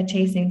said, they're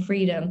chasing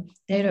freedom.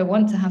 They don't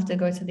want to have to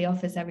go to the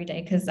office every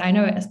day. Because I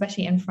know,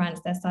 especially in France,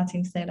 they're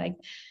starting to say like,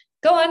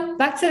 go on,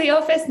 back to the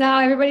office now.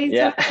 Everybody's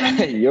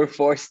you're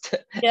forced.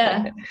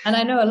 Yeah. And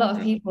I know a lot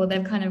of people,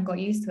 they've kind of got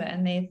used to it,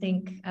 and they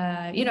think,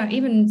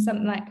 even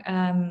something like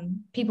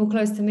people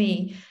close to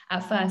me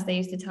at first, they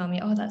used to tell me,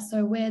 oh, that's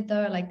so weird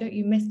though. Like, don't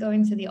you miss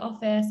going to the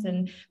office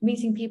and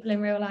meeting people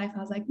in real life? I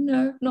was like,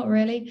 no, not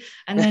really.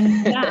 And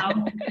then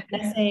now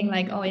they're saying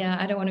like, oh yeah,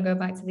 I don't want to go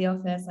back to the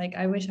office. Like,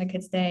 I wish I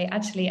could stay.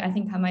 Actually, I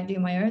think I might do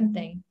my own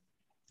thing.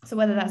 So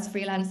whether that's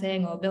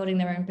freelancing or building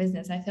their own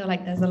business, I feel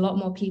like there's a lot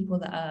more people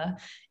that are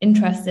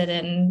interested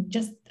in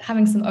just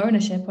having some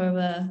ownership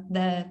over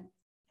their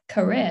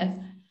career.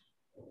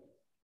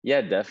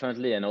 Yeah,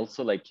 definitely. And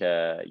also like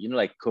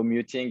like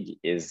commuting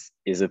is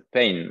a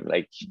pain.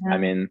 Like I Yeah.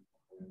 mean,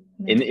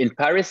 in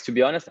Paris, to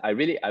be honest, I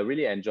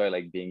really enjoy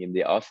like being in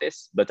the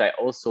office, but I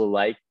also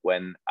like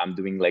when I'm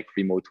doing like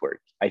remote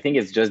work. I think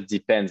it just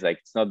depends. Like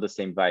it's not the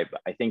same vibe.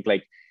 I think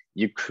like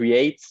you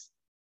create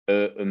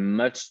a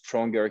much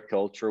stronger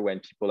culture when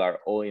people are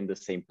all in the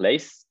same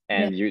place,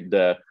 Yeah.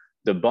 and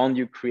the bond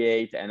you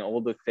create and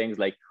all the things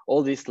like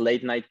all these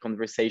late night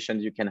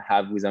conversations you can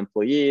have with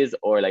employees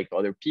or like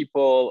other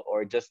people,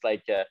 or just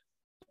like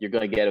you're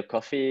gonna get a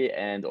coffee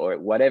and or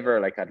whatever,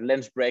 like at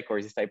lunch break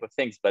or this type of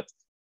things. But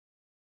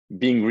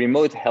being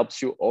remote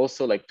helps you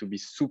also like to be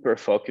super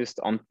focused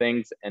on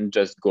things and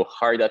just go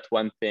hard at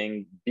one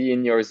thing, be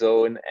in your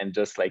zone and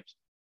just like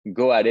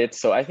go at it.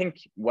 So I think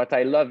what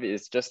I love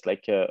is just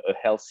like a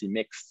healthy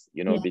mix,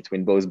 Yeah.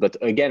 between both. But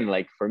again,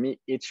 like for me,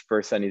 each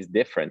person is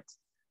different.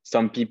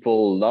 Some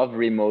people love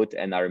remote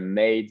and are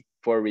made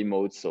for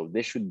remote, so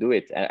they should do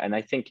it. And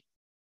I think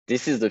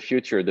this is the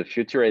future. The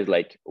future is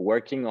like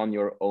working on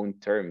your own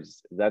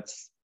terms.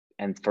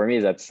 And for me,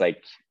 that's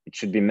like, it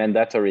should be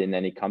mandatory in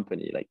any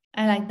company. Like,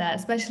 I like that,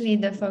 especially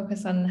the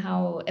focus on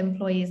how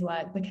employees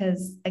work,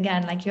 because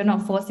again, like you're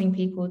not forcing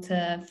people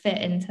to fit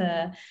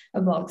into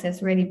a box.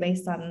 It's really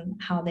based on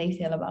how they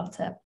feel about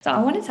it. So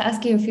I wanted to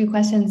ask you a few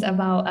questions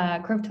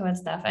about crypto and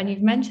stuff. And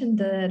you've mentioned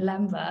the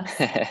Lemverse.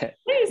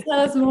 Please tell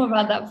us more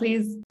about that,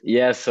 please.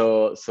 yeah.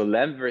 So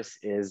Lemverse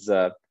is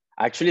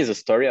actually the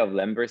story of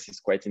Lemverse is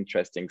quite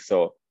interesting.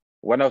 So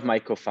one of my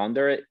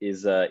co-founder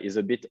is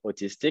a bit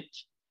autistic.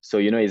 So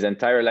his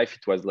entire life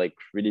it was like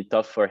really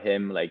tough for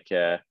him, like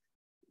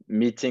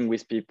meeting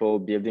with people,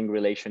 building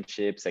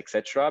relationships,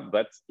 etc.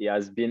 But he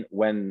has been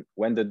when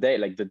the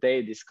day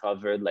he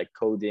discovered like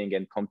coding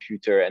and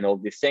computer and all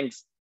these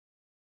things,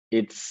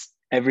 it's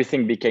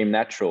everything became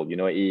natural.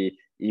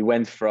 He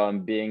went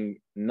from being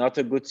not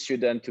a good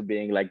student to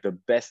being like the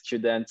best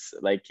student,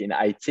 like in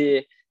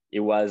IT.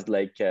 It was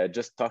like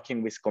just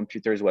talking with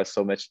computers was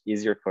so much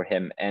easier for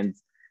him. And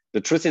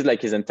the truth is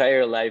like his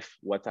entire life,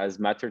 what has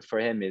mattered for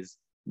him is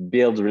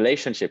build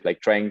relationship, like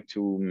trying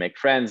to make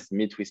friends,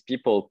 meet with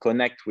people,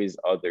 connect with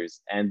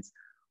others. And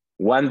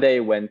one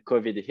day when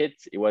COVID hit,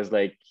 it was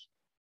like,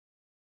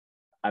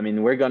 I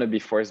mean, we're going to be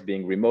forced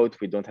being remote.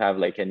 We don't have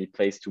like any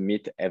place to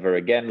meet ever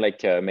again,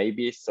 like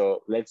maybe.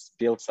 So let's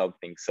build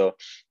something. So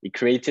he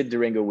created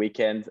during a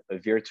weekend a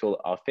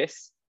virtual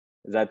office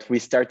that we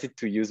started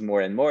to use more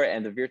and more.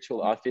 And the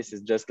virtual office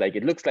is just like,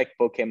 it looks like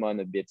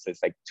Pokemon a bit. So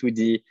it's like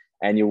 2D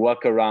and you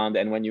walk around.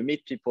 And when you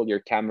meet people, your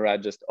camera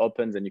just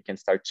opens and you can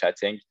start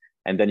chatting.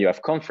 And then you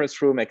have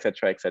conference room,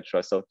 etc.,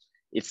 etc. So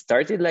it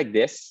started like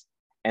this.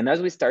 And as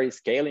we started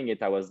scaling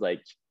it, I was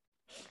like,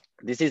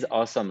 this is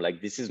awesome.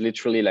 Like, this is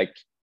literally like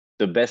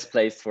the best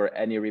place for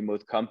any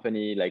remote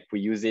company. Like we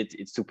use it,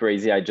 it's super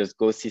easy. I just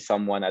go see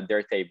someone at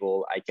their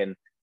table. I can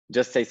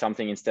just say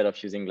something instead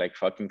of using like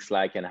fucking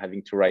Slack and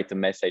having to write a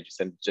message,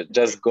 and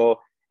just go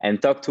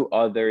and talk to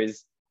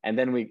others. And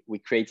then we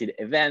created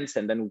events,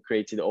 and then we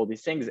created all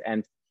these things.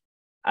 And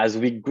as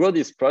we grow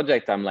this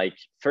project, I'm like,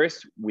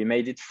 first we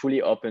made it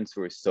fully open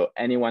source. So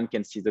anyone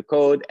can see the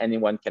code,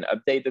 anyone can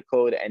update the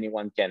code,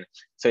 anyone can.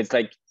 So it's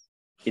like,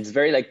 it's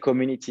very like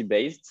community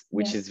based,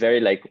 which is very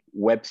like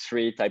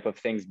Web3 type of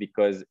things,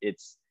 because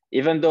it's,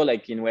 even though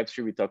like in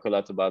Web3 we talk a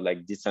lot about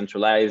like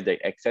decentralized,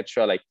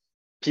 etc. Like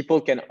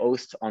people can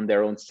host on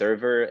their own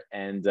server,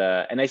 and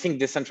I think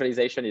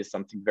decentralization is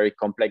something very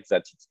complex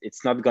that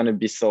it's not going to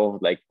be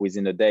solved like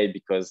within a day,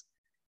 because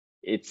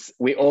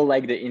we all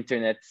like the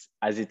internet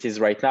as it is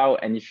right now,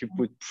 and if you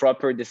put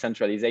proper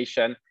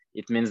decentralization,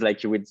 it means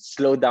like you would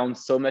slow down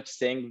so much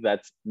things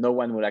that no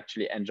one will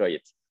actually enjoy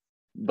it.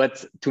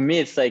 But to me,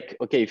 it's like,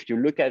 okay, if you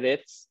look at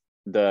it,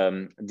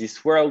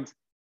 this world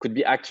could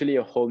be actually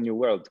a whole new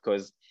world,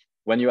 because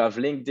when you have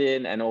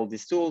LinkedIn and all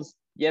these tools,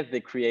 yes, they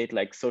create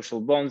like social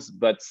bonds,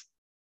 but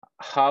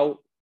how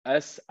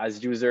us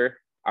as user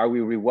are we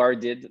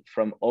rewarded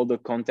from all the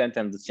content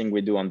and the thing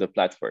we do on the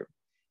platform?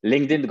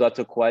 LinkedIn got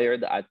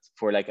acquired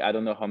for like, I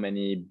don't know how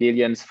many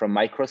billions from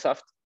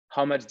Microsoft.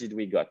 How much did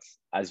we got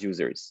as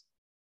users?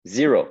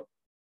 Zero.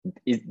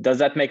 Does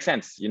that make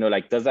sense?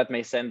 Like, does that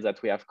make sense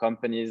that we have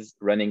companies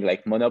running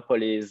like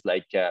monopolies,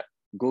 like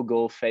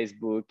Google,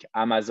 Facebook,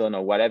 Amazon,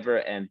 or whatever,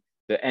 and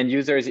the end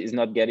users is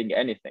not getting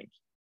anything?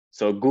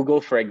 So Google,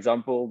 for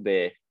example,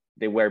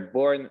 they were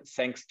born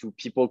thanks to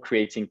people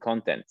creating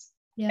content.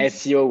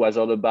 SEO was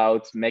all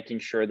about making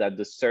sure that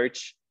the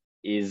search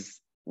is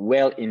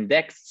well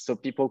indexed so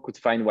people could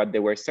find what they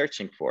were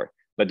searching for.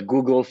 But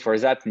Google for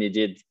that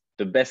needed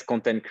the best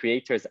content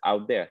creators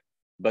out there.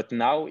 But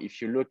now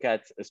if you look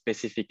at a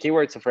specific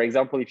keyword, so for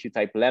example, if you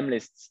type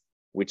lemlists,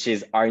 which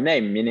is our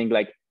name, meaning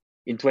like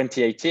in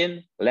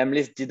 2018,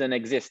 lemlist didn't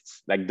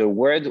exist. Like the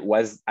word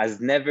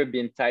has never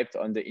been typed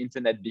on the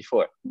internet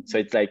before. So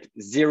it's like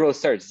zero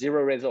search,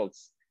 zero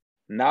results.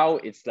 Now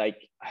it's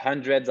like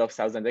hundreds of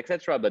thousands,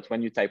 etc. But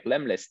when you type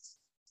lemlists,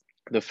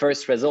 the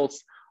first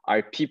results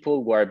are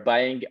people who are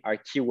buying our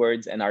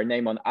keywords and our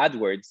name on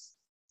AdWords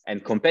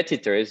and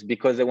competitors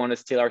because they want to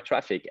steal our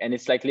traffic. And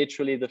it's like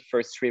literally the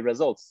first 3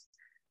 results.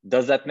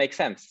 Does that make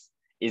sense?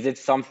 Is it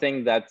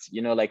something that,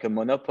 you know, like a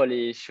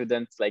monopoly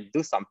shouldn't like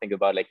do something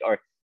about, like, or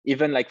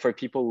even like for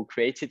people who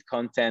created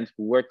content,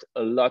 who worked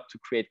a lot to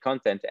create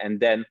content, and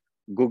then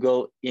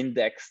Google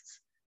indexed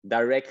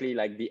directly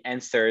like the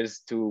answers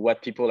to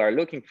what people are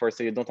looking for.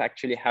 So you don't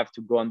actually have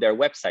to go on their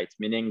website,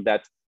 meaning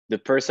that the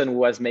person who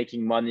was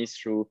making money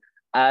through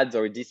ads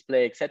or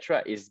display,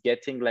 etc., is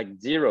getting like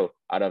 0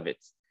 out of it.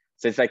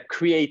 So it's like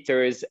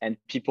creators and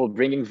people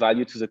bringing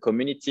value to the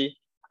community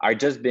are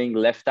just being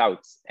left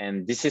out.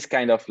 And this is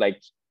kind of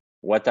like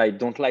what I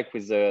don't like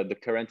with the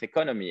current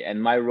economy.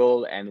 And my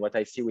role and what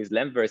I see with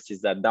Lemverse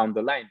is that down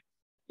the line,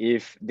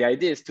 if the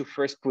idea is to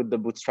first put the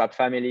Bootstrap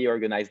family,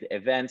 organize the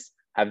events,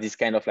 have this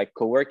kind of like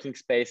co-working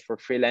space for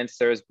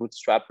freelancers,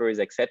 bootstrappers,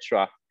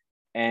 etc.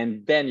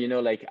 And then, you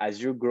know, like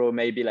as you grow,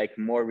 maybe like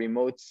more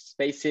remote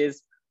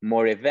spaces,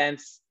 more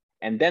events.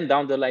 And then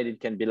down the line, it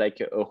can be like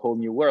a whole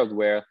new world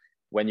where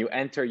when you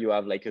enter, you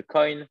have like a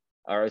coin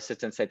or a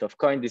certain set of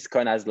coin. This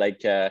coin has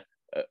like a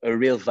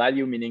real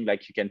value, meaning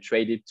like you can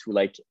trade it to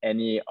like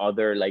any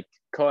other like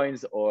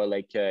coins or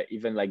like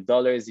even like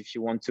dollars if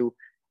you want to.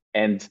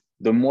 And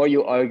the more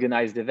you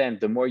organize the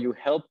event, the more you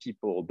help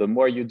people, the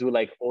more you do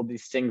like all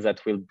these things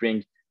that will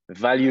bring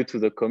value to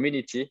the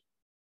community,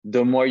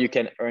 the more you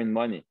can earn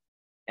money.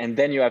 And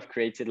then you have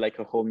created like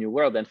a whole new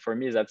world. And for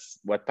me, that's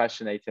what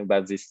passionate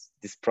about this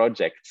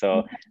project.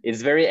 So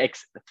it's very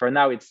for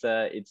now, it's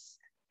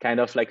kind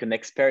of like an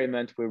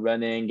experiment we're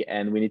running,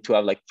 and we need to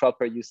have like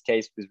proper use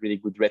case with really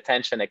good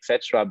retention,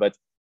 etc. But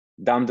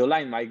down the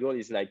line, my goal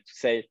is like to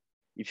say,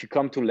 if you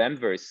come to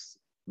Lemverse,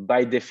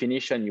 by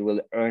definition, you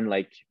will earn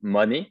like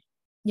money.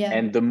 Yeah.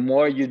 And the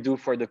more you do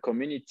for the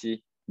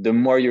community, the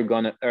more you're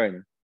gonna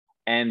earn.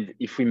 And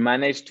if we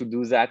manage to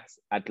do that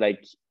at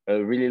like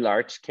a really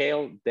large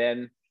scale,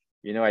 then,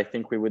 you know, I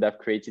think we would have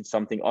created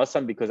something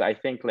awesome. Because I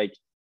think like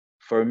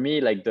for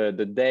me, like the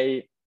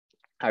day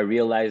I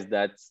realized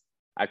that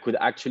I could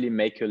actually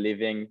make a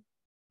living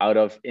out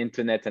of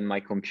internet and my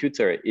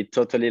computer, it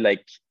totally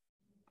like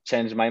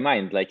changed my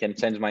mind, like, and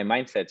changed my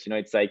mindset. You know,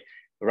 it's like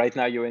right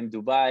now you're in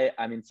Dubai,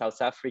 I'm in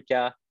South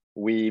Africa.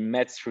 We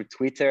met through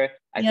Twitter.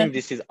 I think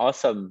this is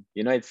awesome.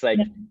 You know, it's like,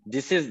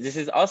 this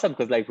is awesome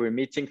because like we're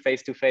meeting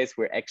face to face,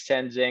 we're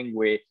exchanging,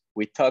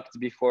 we talked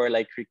before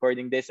like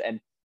recording this. And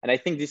I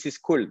think this is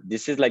cool.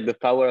 This is like the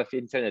power of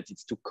internet.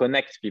 It's to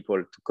connect people,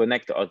 to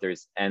connect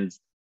others.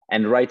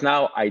 And right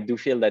now I do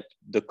feel that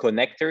the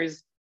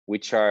connectors,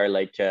 which are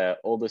like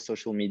all the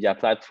social media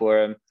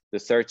platform, the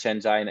search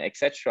engine,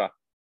 etc.,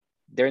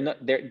 they're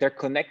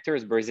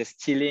connectors, but they're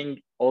stealing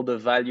all the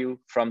value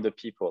from the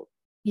people.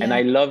 Yeah. And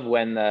I love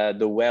when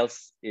the wealth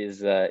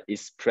is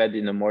spread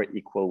in a more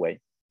equal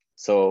way.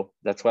 So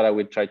that's what I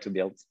would try to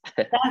build.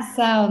 That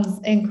sounds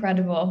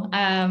incredible.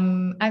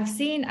 I've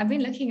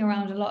been looking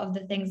around a lot of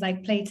the things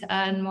like play to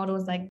earn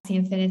models, like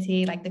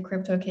Infinity, like the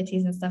crypto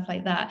kitties and stuff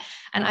like that.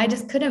 And I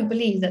just couldn't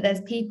believe that there's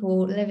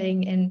people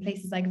living in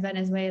places like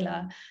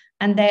Venezuela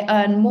and they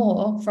earn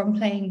more from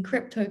playing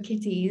crypto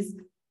kitties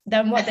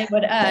than what they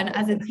would earn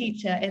as a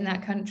teacher in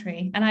that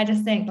country. And I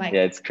just think like,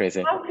 yeah, it's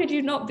crazy. How could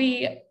you not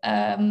be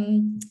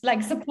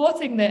like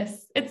supporting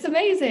this? It's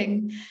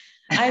amazing.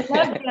 I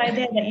love the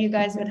idea that you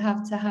guys would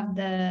have to have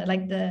the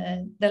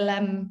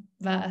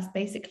Lemverse,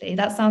 basically.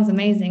 That sounds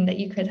amazing that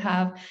you could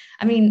have.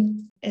 I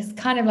mean, it's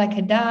kind of like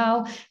a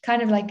DAO,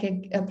 kind of like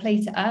a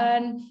play to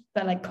earn,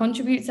 but like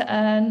contribute to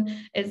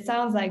earn. It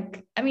sounds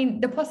like, I mean,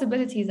 the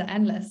possibilities are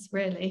endless,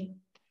 really.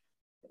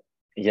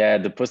 Yeah,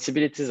 the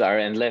possibilities are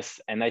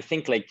endless. And I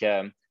think like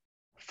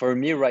for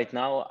me right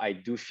now, I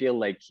do feel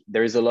like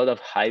there is a lot of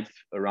hype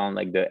around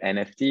like the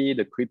NFT,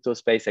 the crypto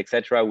space,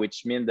 etc.,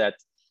 which means that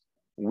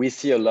we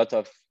see a lot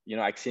of, you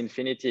know, Axie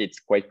Infinity. It's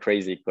quite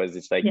crazy because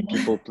it's like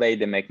people play,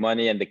 they make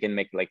money, and they can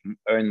make like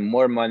earn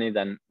more money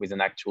than with an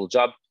actual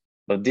job.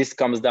 But this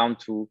comes down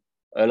to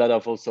a lot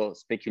of also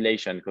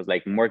speculation, because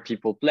like more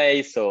people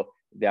play, so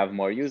they have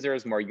more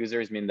users. More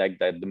users mean like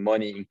that the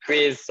money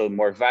increase, so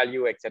more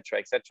value, etc.,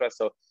 etc.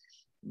 So,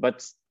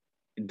 but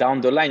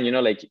down the line, you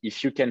know, like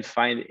if you can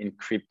find in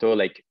crypto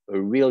like a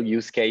real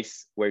use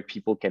case where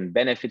people can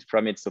benefit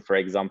from it. So for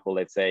example,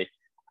 let's say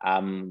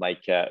I'm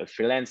like a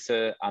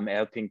freelancer, I'm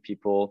helping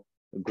people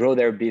grow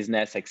their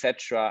business,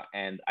 etc.,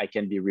 and I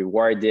can be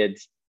rewarded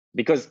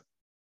because,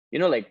 you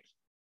know, like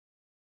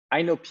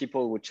I know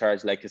people who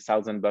charge like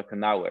 $1,000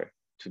 an hour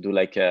to do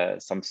like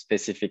some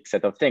specific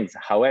set of things.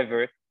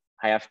 However,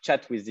 I have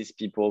chat with these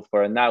people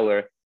for an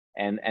hour,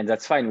 and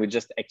that's fine. We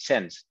just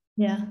exchange.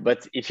 Yeah.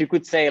 But if you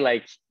could say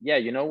like, yeah,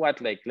 you know what,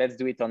 like let's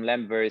do it on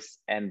Lemverse,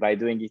 and by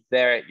doing it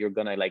there, you're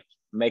gonna like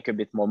make a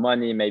bit more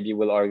money. Maybe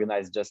we'll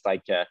organize just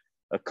like a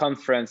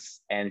conference,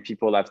 and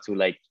people have to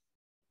like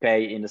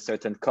pay in a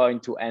certain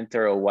coin to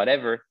enter or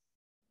whatever.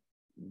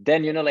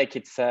 Then, you know, like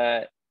it's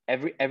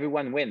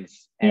everyone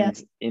wins. And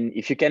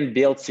if you can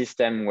build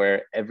system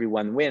where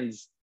everyone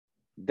wins,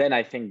 then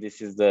I think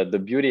this is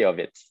the beauty of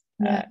it.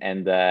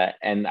 Yeah.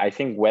 And I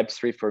think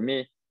Web3 for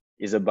me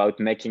is about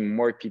making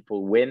more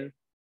people win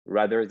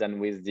rather than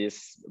with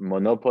this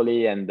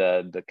monopoly and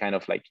the kind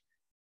of like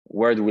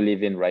world we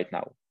live in right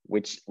now,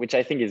 which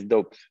I think is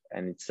dope,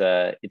 and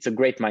it's a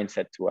great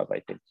mindset to have,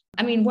 I think.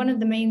 I mean, one of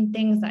the main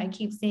things that I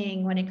keep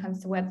seeing when it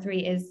comes to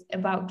Web3 is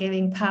about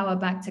giving power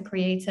back to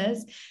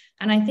creators.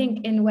 And I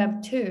think in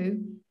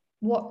Web2,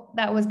 what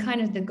that was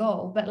kind of the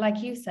goal. But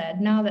like you said,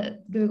 now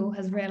that Google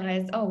has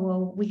realized, oh,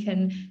 well, we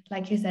can,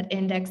 like you said,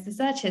 index the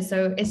searches.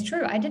 So it's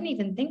true. I didn't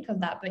even think of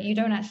that, but you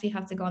don't actually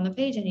have to go on the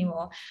page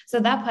anymore. So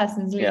that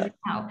person's losing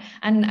out.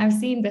 And I've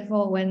seen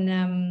before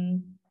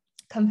when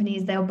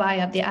companies, they'll buy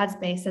up the ad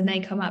space and they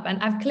come up,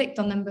 and I've clicked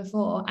on them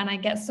before and I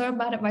get so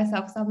mad at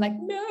myself. So I'm like,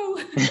 no,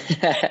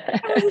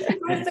 I was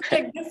supposed to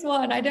click this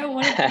one. I don't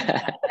want to click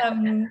that.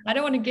 I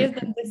don't want to give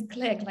them this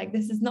click. Like,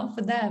 this is not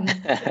for them.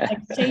 It's like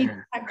shady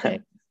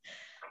tactics.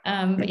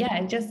 But yeah,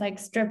 it just like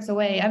strips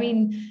away. I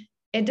mean,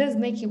 it does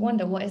make you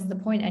wonder, what is the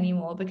point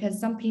anymore? Because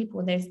some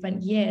people, they've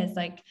spent years,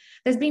 like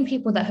there's been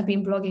people that have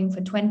been blogging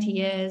for 20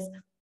 years.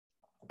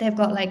 They've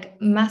got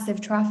like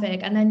massive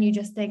traffic, and then you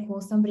just think,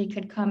 well, somebody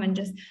could come and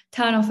just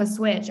turn off a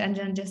switch and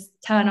then just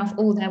turn off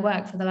all their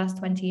work for the last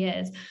 20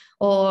 years.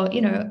 Or,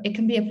 you know, it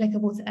can be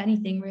applicable to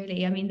anything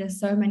really. I mean, there's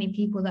so many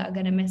people that are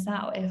going to miss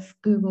out if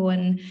Google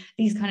and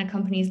these kind of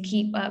companies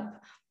keep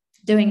up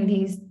doing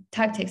these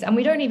tactics, and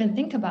we don't even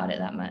think about it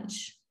that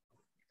much.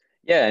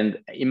 Yeah, and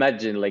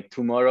imagine like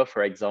tomorrow,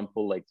 for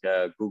example, like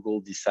Google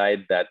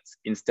decide that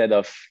instead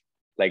of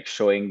like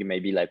showing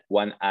maybe like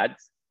one ad,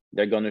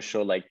 they're going to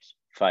show like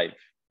 5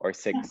 or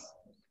 6.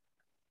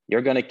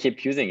 You're going to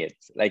keep using it.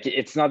 Like,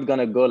 it's not going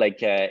to go like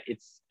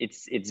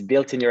it's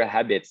built in your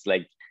habits.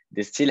 Like,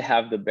 they still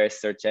have the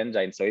best search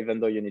engine, so even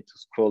though you need to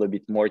scroll a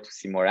bit more to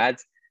see more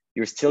ads,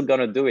 you're still going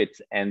to do it.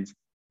 And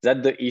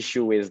that's the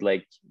issue with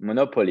like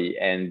monopoly.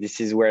 And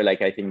this is where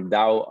like I think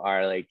DAO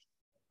are like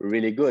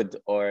really good,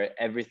 or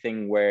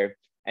everything where,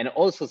 and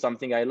also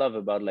something I love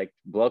about like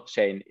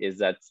blockchain is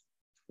that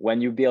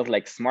when you build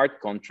like smart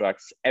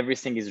contracts,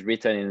 everything is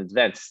written in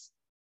advance.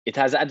 It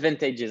has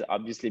advantages,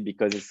 obviously,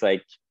 because it's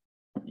like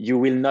you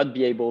will not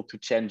be able to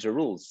change the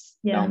rules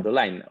down the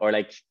line, or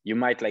like you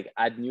might like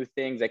add new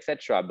things,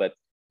 etc. But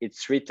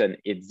it's written,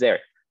 it's there.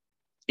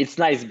 It's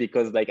nice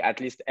because like at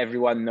least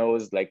everyone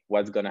knows like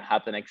what's gonna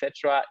happen,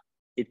 etc.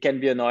 It can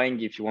be annoying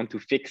if you want to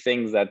fix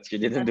things that you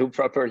didn't do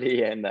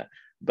properly, and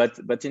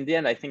but in the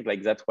end, I think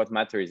like that's what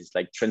matters. It's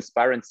like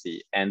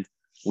transparency, and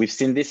we've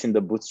seen this in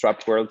the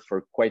bootstrap world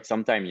for quite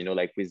some time. You know,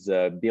 like with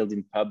the build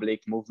in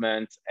public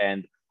movement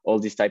and all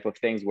these type of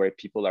things where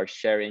people are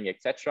sharing,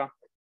 etc.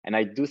 And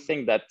I do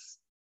think that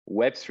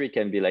Web3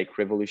 can be like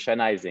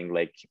revolutionizing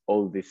like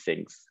all these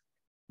things.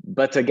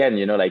 But again,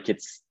 you know, like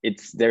it's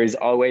there is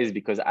always,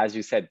 because as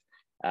you said,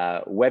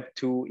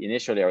 Web2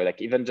 initially, or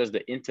like even just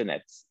the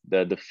internet,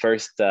 the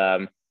first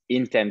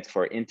intent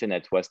for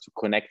internet was to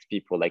connect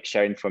people, like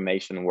share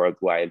information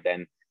worldwide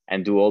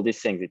and do all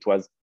these things. It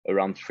was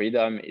around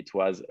freedom. It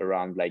was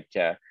around like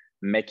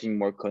making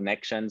more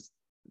connections.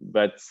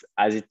 But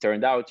as it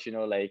turned out, you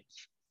know, like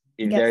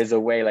if there is a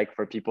way like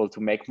for people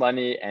to make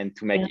money and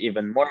to make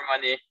even more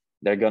money,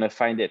 they're going to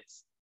find it.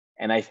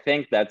 And I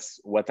think that's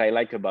what I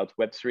like about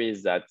Web3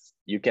 is that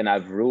you can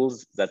have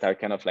rules that are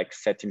kind of like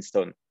set in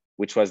stone,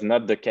 which was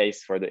not the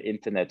case for the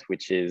internet,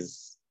 which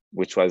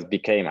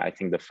became, I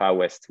think, the Far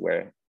West,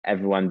 where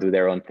everyone do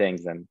their own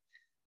things. And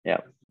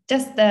yeah.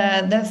 Just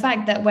the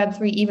fact that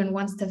Web3 even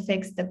wants to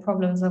fix the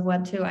problems of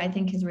Web2, I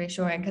think is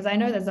reassuring, because I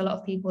know there's a lot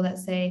of people that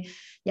say,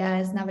 yeah,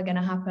 it's never going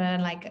to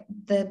happen. Like,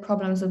 the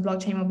problems with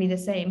blockchain will be the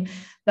same.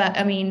 But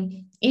I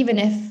mean, even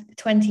if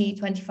 20,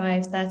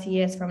 25, 30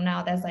 years from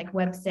now, there's like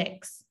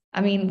Web6, I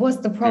mean, what's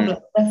the problem?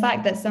 The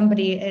fact that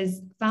somebody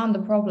has found the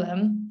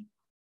problem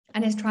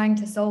and is trying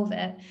to solve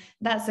it,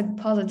 that's a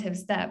positive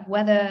step,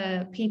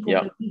 whether people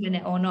believe in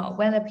it or not,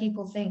 whether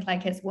people think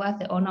like it's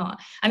worth it or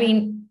not. I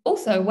mean,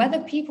 also,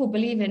 whether people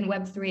believe in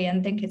Web3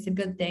 and think it's a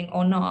good thing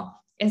or not,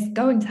 it's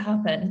going to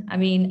happen. I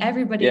mean,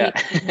 everybody, or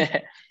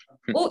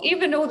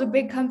even all the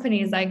big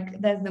companies,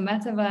 like there's the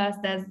metaverse,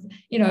 there's,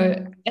 you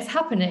know, it's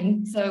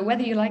happening. So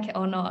whether you like it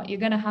or not, you're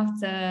going to have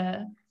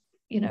to,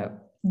 you know,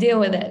 deal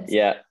with it.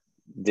 Yeah.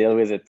 Deal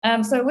with it.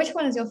 So which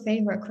one is your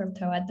favorite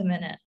crypto at the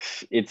minute?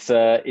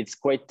 It's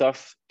quite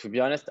tough, to be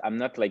honest. I'm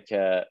not like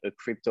a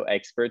crypto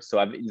expert, so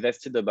I've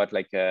invested about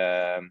like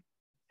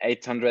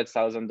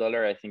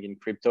 $800,000 I think in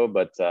crypto,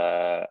 but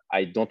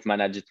I don't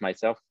manage it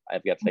myself.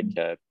 I've got like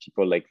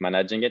people like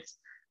managing it.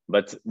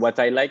 But what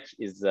I like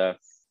is I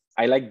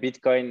like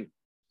Bitcoin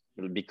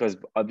because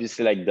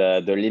obviously like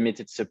the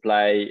limited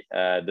supply,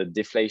 the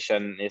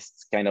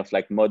deflationist kind of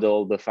like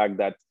model, the fact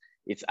that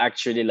it's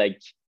actually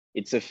like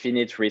it's a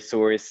finite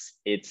resource.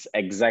 It's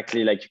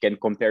exactly like you can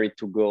compare it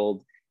to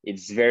gold.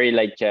 It's very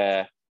like,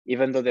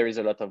 even though there is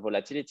a lot of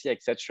volatility,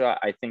 etc.,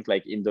 I think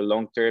like in the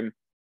long term,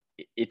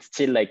 it's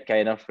still like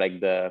kind of like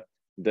the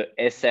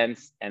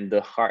essence and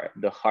the heart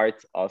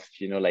of,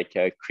 you know, like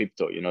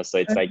crypto, you know, so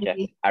it's like,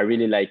 I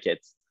really like it.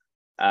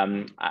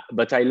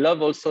 But I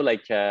love also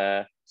like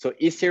So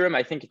Ethereum,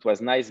 I think it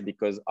was nice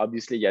because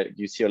obviously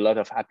you see a lot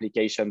of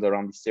applications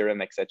around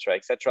Ethereum, et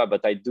cetera.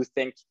 But I do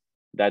think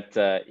that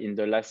in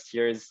the last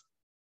years,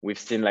 we've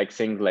seen like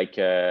things like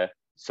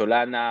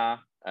Solana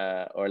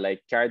or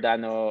like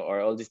Cardano or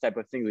all these type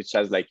of things, which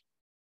has like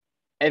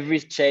every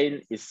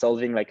chain is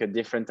solving like a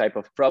different type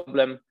of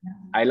problem.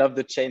 I love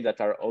the chain that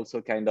are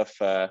also kind of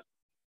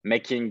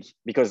making,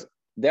 because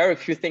there are a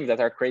few things that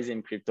are crazy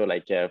in crypto.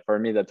 Like for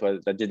me,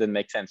 that didn't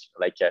make sense.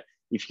 Like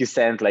if you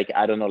send like,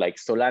 I don't know, like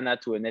Solana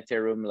to an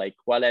Ethereum like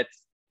wallet,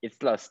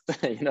 it's lost.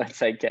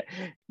 It's like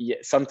yeah,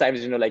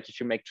 sometimes like if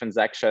you make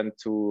transaction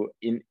to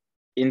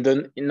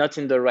not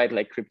in the right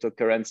like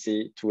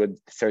cryptocurrency to a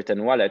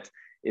certain wallet,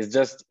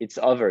 it's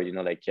over.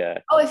 Like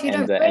Oh, if you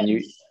don't and you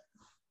bridge.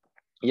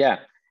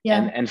 yeah.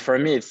 Yeah. And for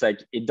me, it's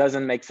like it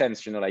doesn't make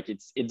sense. Like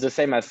it's the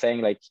same as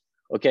saying like,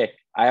 okay,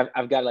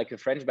 I've got like a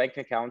French bank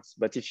account,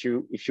 but if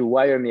you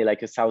wire me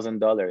like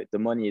 $1,000, the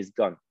money is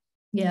gone.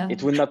 Yeah.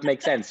 It would not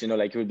make sense.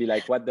 Like it would be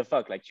like, what the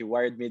fuck? Like you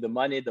wired me the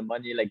money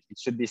like it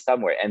should be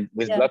somewhere. And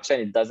with blockchain,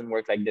 it doesn't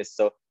work like this.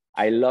 So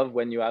I love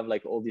when you have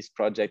like all these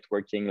projects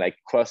working like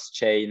cross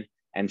chain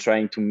and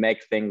trying to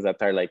make things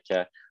that are like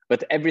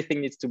but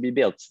everything needs to be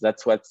built.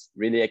 That's what's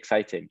really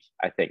exciting,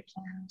 I think.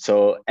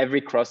 So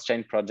every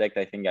cross-chain project,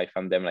 I think I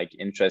found them like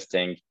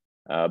interesting.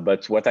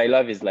 But what I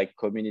love is like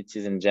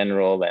communities in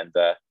general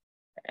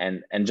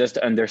and just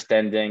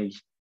understanding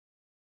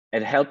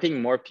and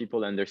helping more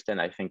people understand,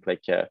 I think,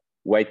 like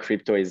why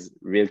crypto is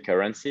real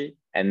currency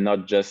and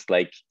not just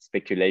like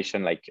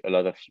speculation, like a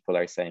lot of people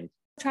are saying.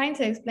 Trying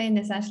to explain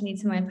this actually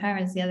to my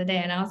parents the other day,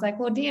 and I was like,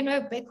 well, do you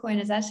know Bitcoin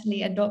is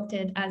actually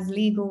adopted as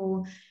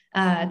legal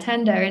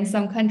tender in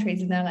some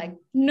countries? And they're like,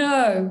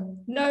 no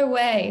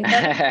way.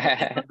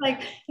 I was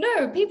like,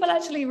 no, people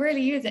actually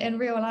really use it in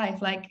real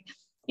life. Like,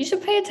 you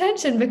should pay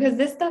attention because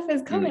this stuff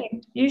is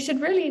coming. You should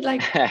really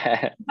like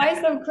buy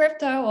some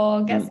crypto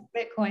or get some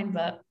Bitcoin,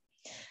 but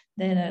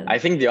I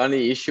think the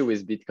only issue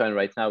with Bitcoin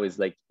right now is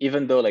like,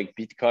 even though like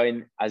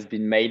Bitcoin has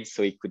been made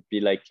so it could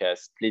be like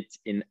split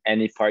in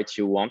any part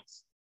you want,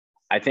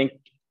 I think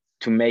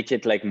to make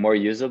it like more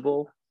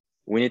usable,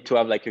 we need to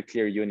have like a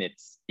clear unit.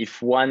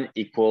 If one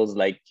equals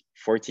like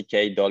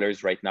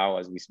 $40K right now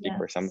as we speak,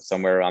 or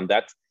somewhere around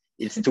that,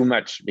 it's too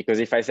much. Because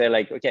if I say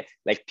like, okay,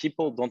 like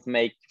people don't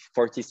make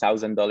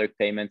 $40,000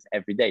 payments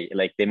every day.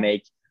 Like they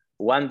make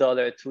 $1,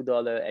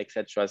 $2,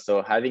 etc.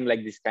 So having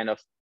like this kind of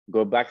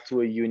go back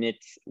to a unit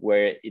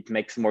where it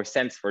makes more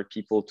sense for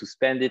people to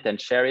spend it and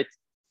share it,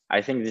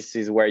 I think this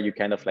is where you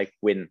kind of like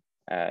win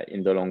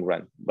in the long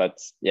run. But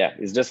yeah,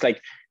 it's just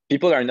like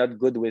people are not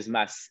good with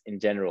math in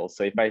general.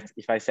 So if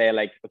I say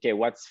like, okay,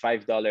 what's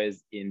 $5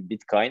 in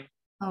Bitcoin?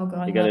 Oh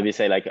God, you're gonna be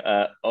say like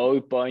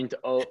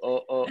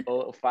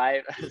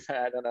 0.00005.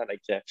 I don't know,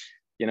 like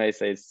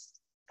it's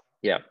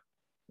yeah.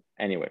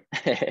 Anyway,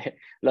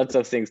 lots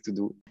of things to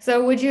do.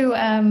 So would you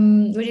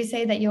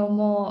say that you're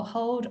more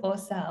hold or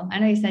sell? I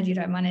know you said you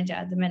don't manage it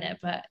at the minute,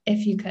 but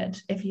if you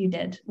did,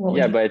 what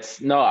would you? But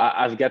no,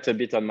 I've got a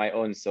bit on my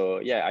own. So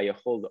yeah, I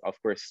hold, of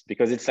course,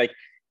 because it's like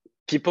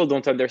people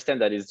don't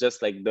understand that it's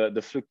just like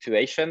the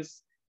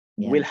fluctuations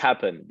will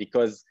happen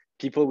because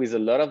people with a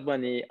lot of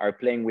money are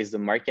playing with the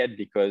market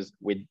because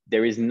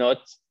there is not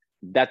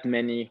that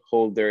many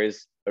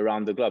holders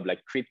around the globe.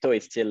 Like crypto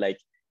is still like,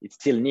 it's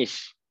still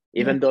niche.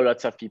 Even though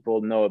lots of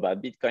people know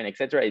about Bitcoin,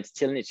 etc., it's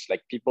still niche.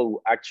 Like people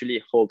who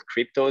actually hold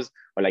cryptos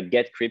or like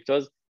get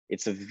cryptos,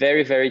 it's a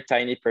very, very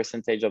tiny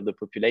percentage of the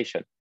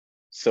population.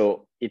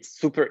 So it's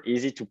super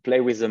easy to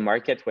play with the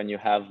market when you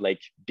have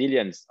like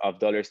billions of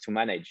dollars to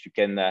manage. You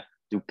can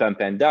do pump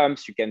and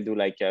dumps. You can do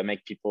like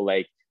make people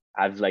like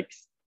have like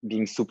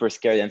being super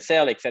scared and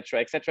sell,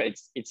 etc., etc.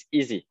 It's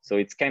easy. So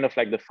it's kind of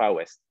like the Far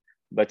West.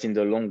 But in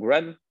the long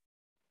run,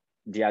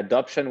 the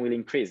adoption will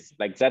increase.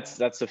 Like that's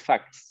a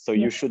fact. So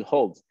you should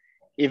hold.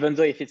 Even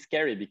though if it's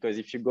scary, because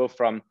if you go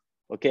from,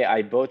 okay,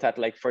 I bought at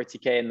like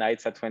 40K and now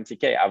it's at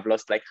 20K, I've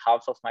lost like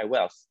half of my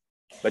wealth.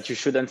 But you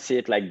shouldn't see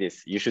it like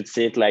this. You should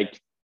see it like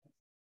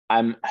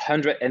I'm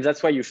 100. And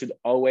that's why you should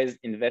always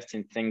invest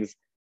in things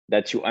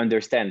that you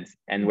understand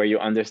and where you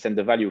understand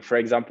the value. For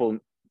example,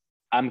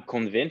 I'm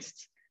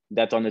convinced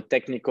that on a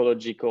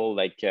technological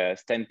like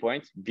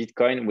standpoint,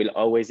 Bitcoin will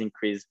always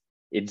increase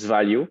its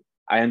value.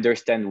 I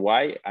understand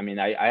why. I mean,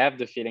 I have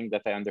the feeling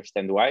that I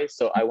understand why.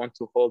 So I want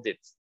to hold it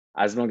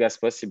as long as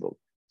possible.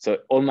 So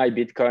all my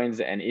Bitcoins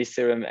and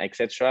Ethereum,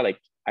 etc., like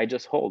I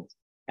just hold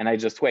and I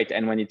just wait.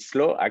 And when it's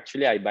slow,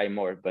 actually I buy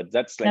more. But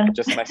that's like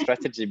just my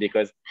strategy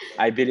because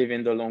I believe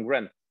in the long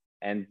run.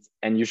 And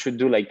you should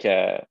do like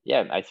I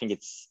think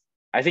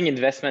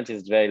investment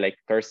is very like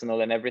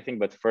personal and everything.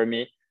 But for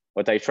me,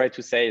 what I try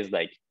to say is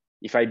like,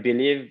 if I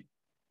believe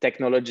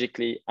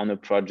technologically on a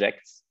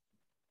project,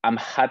 I'm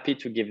happy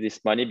to give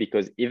this money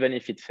because even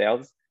if it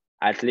fails,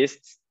 at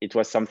least it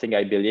was something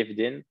I believed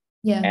in.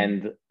 Yeah.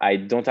 And I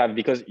don't have,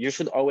 because you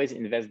should always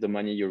invest the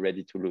money you're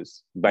ready to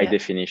lose by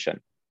definition.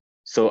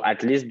 So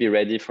at least be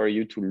ready for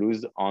you to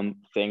lose on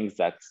things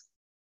that,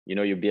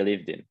 you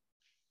believed in.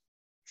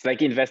 It's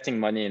like investing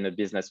money in a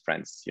business,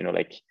 friends,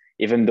 like,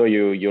 even though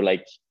you're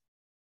like,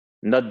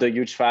 not the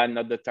huge fan,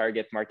 not the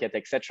target market,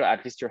 etc.,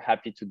 at least you're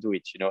happy to do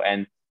it, you know.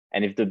 And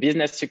if the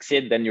business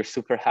succeeds, then you're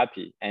super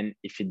happy. And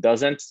if it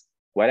doesn't,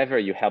 whatever,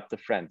 you helped a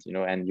friend, you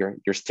know, and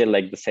you're still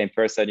like the same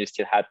person, you're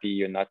still happy,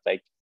 you're not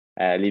like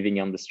living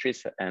on the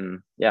streets. And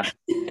yeah.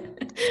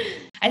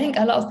 I think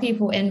a lot of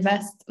people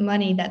invest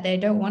money that they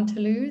don't want to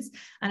lose.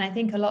 And I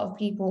think a lot of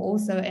people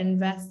also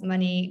invest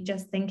money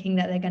just thinking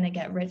that they're going to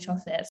get rich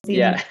off it. See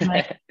them Yeah.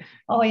 like,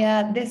 oh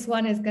yeah, this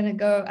one is going to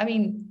go. I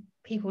mean,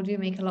 people do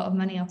make a lot of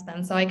money off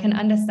them, so I can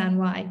understand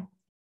why.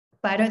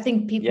 But I don't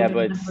think people do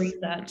enough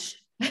research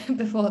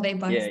before they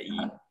buy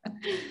stuff.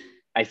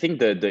 I think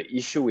the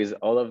issue with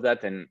all of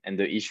that, and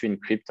the issue in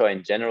crypto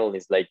in general,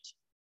 is like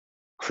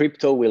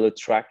crypto will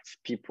attract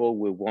people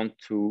who want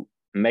to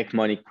make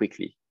money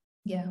quickly.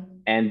 Yeah.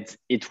 And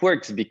it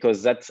works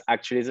because that's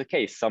actually the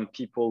case. Some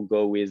people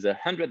go with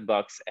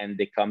 $100 and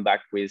they come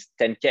back with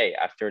 10K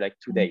after like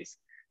 2 days.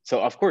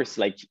 So of course,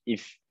 like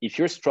if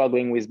you're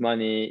struggling with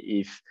money,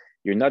 if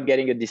you're not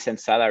getting a decent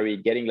salary,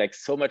 getting like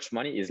so much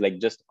money is like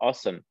just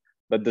awesome.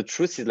 But the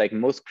truth is like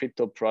most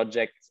crypto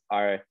projects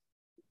are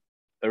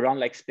around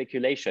like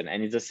speculation,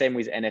 and it's the same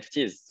with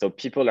NFTs. So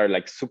people are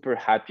like super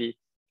happy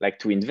like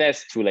to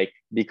invest to like,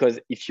 because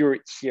if you're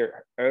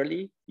here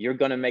early, you're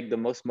gonna make the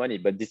most money.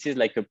 But this is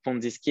like a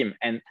Ponzi scheme,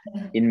 and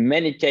in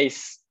many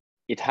cases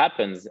it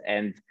happens.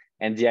 And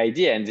the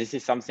idea, and this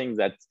is something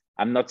that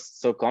I'm not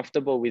so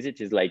comfortable with,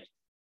 it is like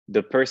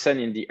the person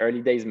in the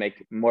early days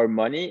make more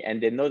money,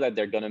 and they know that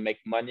they're gonna make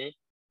money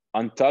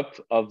on top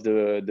of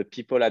the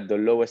people at the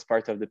lowest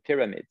part of the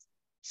pyramid.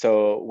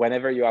 So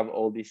whenever you have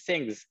all these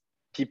things,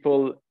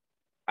 people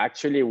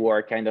actually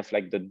were kind of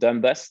like the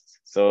dumbest.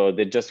 So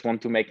they just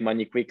want to make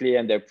money quickly,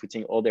 and they're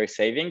putting all their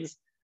savings,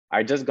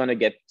 are just gonna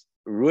get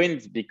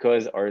ruined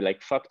because, or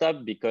like fucked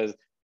up, because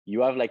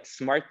you have like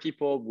smart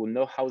people who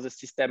know how the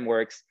system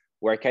works,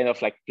 who are kind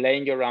of like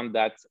playing around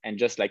that and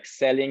just like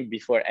selling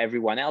before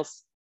everyone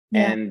else.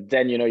 Yeah. And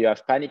then, you know, you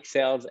have panic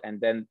sales, and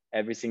then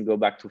everything go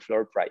back to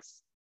floor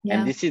price. Yeah.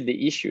 And this is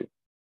the issue.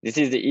 This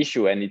is the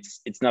issue. And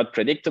it's not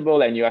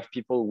predictable. And you have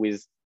people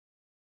with,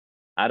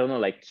 I don't know,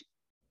 like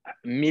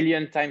a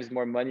million times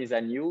more money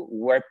than you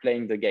who are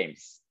playing the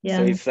games. Yeah.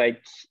 So it's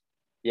like,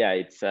 yeah,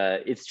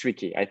 it's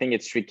tricky. I think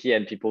it's tricky,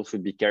 and people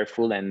should be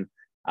careful and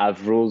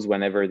have rules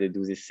whenever they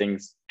do these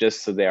things,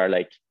 just so they are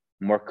like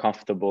more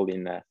comfortable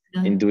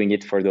in doing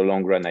it for the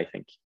long run, I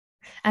think.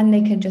 And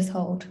they can just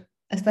hold,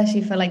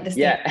 especially for like the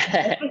state. Yeah.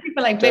 Especially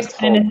for like big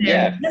hold.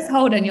 Yeah. Just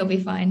hold and you'll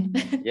be fine.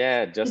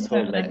 Yeah, just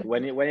hold. Like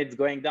when it's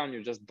going down,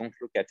 you just don't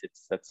look at it.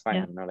 That's fine.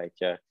 Yeah. You know,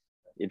 like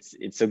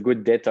it's a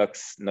good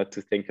detox not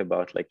to think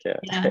about like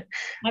yeah.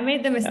 I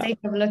made the mistake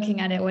of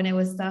looking at it when it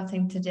was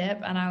starting to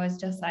dip, and I was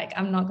just like,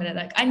 I'm not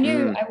gonna I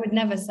knew I would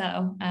never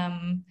sell.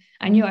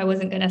 I knew I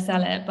wasn't gonna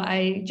sell it, but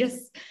I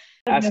just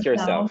ask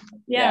yourself.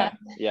 Yeah.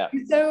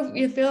 So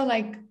you feel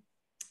like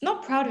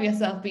not proud of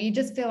yourself, but you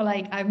just feel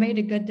like I've made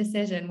a good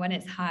decision when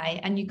it's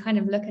high, and you kind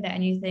of look at it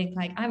and you think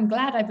like, I'm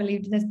glad I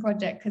believed in this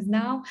project because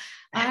now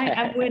I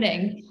am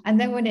winning. And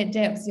then when it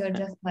dips, you're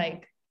just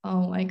like,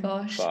 oh my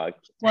gosh, fuck.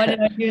 What did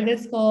I do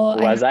this for?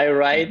 Was I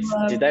right?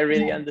 Did I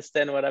really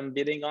understand what I'm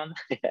bidding on?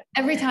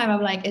 Every time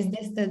I'm like, is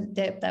this the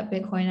dip that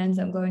Bitcoin ends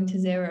up going to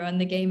zero and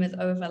the game is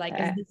over? Like,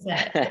 is this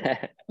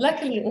it?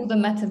 Luckily, all the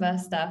metaverse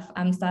stuff,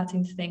 I'm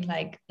starting to think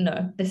like,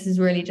 no, this is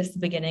really just the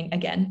beginning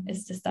again.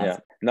 It's just stuff. Yeah.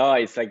 No,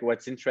 it's like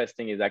what's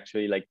interesting is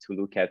actually like to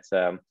look at,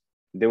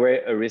 there were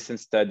a recent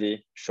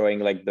study showing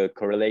like the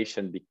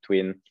correlation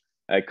between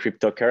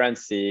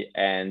cryptocurrency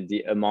and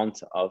the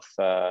amount of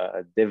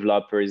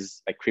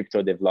developers, like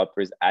crypto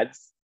developers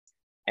ads.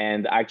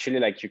 And actually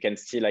like you can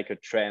see like a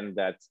trend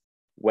that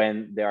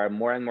when there are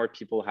more and more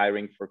people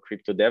hiring for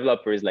crypto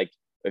developers, like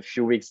a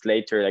few weeks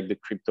later, like the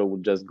crypto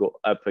would just go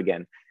up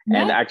again.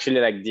 Yeah. And actually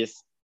like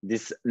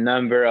this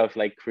number of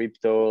like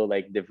crypto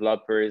like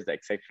developers,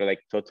 etc.,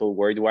 like total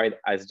worldwide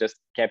has just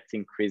kept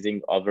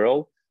increasing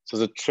overall. So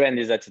the trend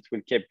is that it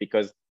will keep,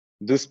 because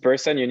this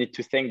person, you need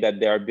to think that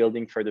they are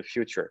building for the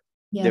future.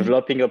 Yeah.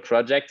 Developing a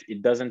project,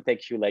 it doesn't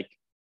take you like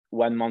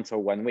 1 month or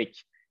 1 week.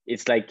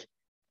 It's like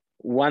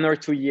 1 or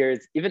 2 years.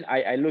 Even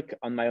I look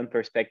on my own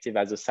perspective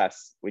as a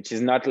SaaS, which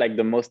is not like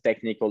the most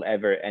technical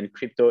ever. And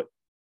crypto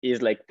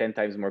is like 10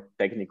 times more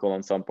technical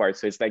on some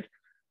parts. So it's like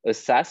a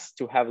SaaS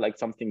to have like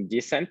something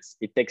decent.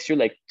 It takes you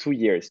like 2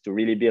 years to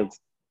really build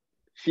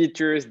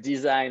features,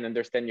 design,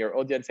 understand your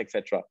audience,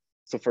 etc.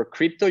 So for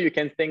crypto, you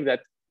can think that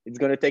it's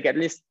going to take at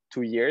least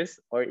 2 years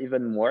or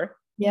even more.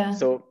 Yeah.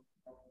 So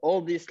all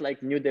these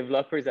like new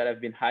developers that have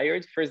been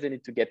hired, first they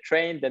need to get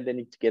trained, then they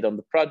need to get on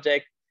the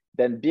project,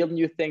 then build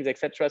new things,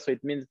 etc. So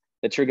it means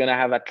that you're going to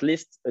have at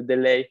least a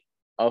delay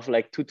of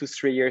like 2 to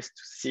 3 years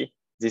to see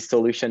this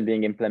solution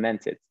being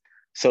implemented.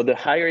 So the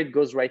higher it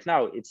goes right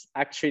now, it's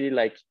actually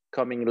like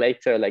coming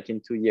later, like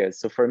in 2 years.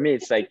 So for me,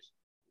 it's like,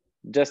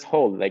 just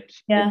hold, like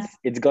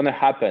it's going to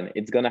happen.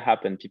 It's going to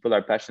happen. People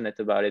are passionate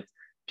about it.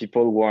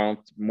 People want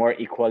more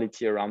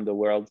equality around the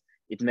world.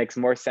 It makes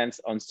more sense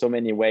on so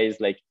many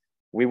ways. Like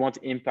we want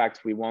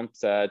impact. We want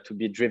to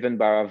be driven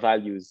by our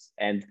values.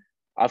 And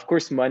of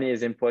course, money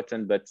is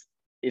important, but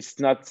it's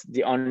not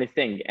the only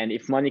thing. And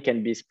if money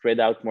can be spread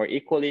out more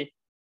equally,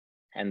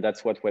 and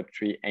that's what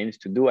Web3 aims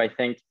to do, I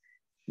think,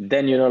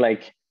 then, you know,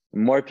 like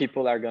more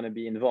people are going to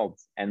be involved,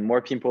 and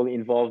more people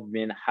involved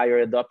mean higher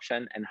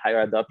adoption, and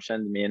higher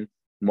adoption mean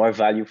more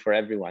value for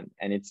everyone.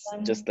 And it's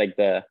just like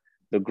the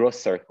growth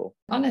circle.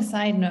 On a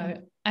side note,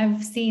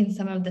 I've seen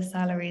some of the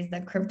salaries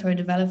that crypto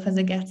developers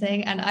are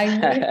getting, and I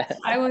wish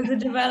I was a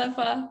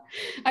developer.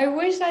 I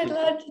wish I'd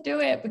learned to do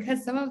it,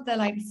 because some of the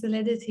like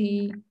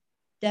Solidity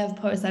dev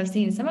posts I've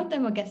seen, some of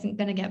them are going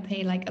to get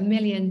paid like $1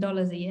 million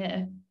a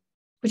year,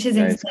 which is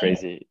insane. It's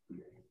crazy.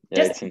 Yeah,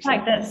 Just it's the insane.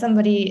 fact that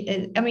somebody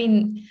is, I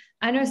mean,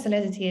 I know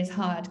Solidity is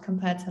hard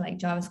compared to like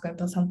JavaScript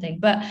or something,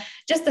 but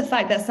just the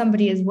fact that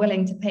somebody is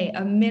willing to pay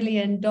 $1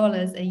 million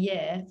a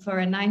year for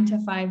a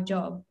 9-to-5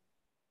 job,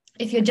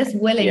 if you're just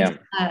willing to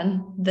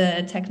learn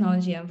the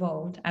technology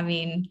involved. I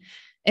mean,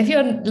 if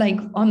you're like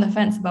on the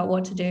fence about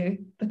what to do,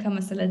 become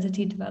a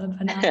Solidity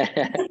developer now.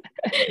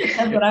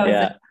 That's what I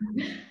was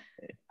saying.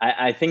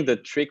 I think the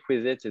trick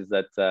with it is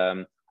that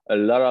a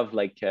lot of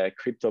like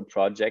crypto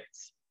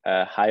projects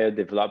hire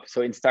developers.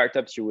 So in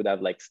startups, you would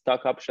have like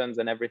stock options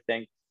and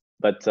everything.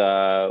 But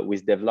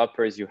with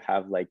developers, you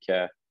have like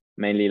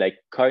mainly like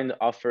coin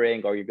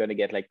offering, or you're going to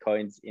get like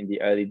coins in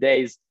the early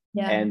days.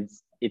 Yeah. And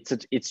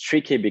it's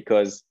tricky,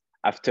 because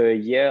after a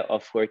year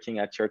of working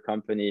at your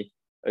company,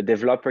 a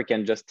developer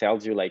can just tell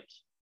you like,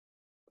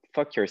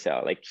 fuck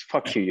yourself, like,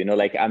 fuck you, you know,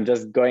 like I'm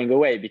just going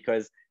away,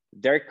 because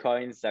their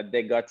coins that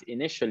they got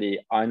initially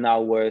are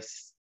now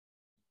worth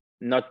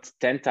not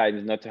 10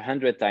 times, not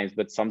 100 times,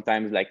 but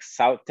sometimes like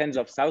tens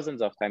of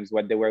thousands of times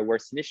what they were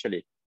worth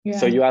initially. Yeah.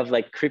 So you have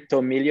like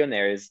crypto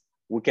millionaires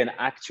who can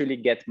actually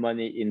get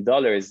money in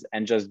dollars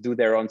and just do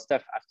their own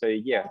stuff after a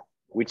year,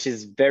 which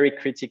is very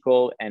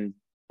critical. And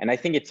I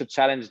think it's a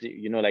challenge,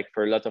 you know, like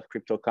for a lot of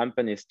crypto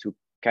companies to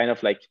kind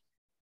of like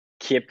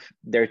keep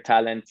their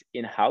talent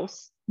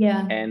in-house,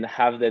 and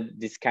have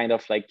this kind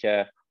of like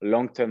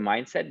long-term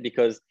mindset.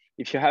 Because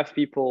if you have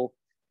people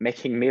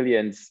making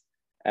millions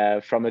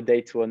from a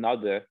day to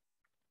another,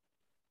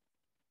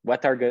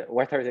 what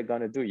are they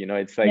going to do? You know,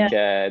 it's like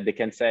they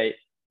can say,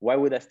 why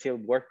would I still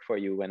work for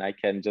you when I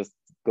can just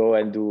go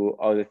and do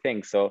other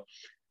things? So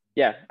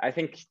yeah, I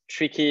think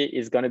tricky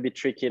is going to be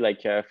tricky,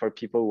 like for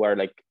people who are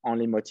like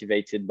only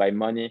motivated by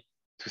money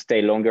to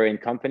stay longer in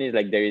companies.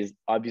 Like there is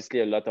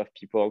obviously a lot of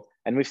people,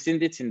 and we've seen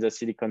this in the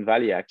Silicon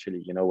Valley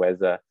actually, you know,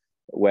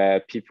 where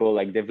people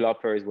like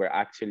developers were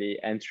actually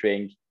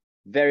entering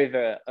very,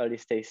 very early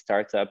stage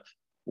startup,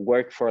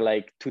 work for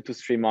like 2 to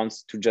 3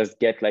 months to just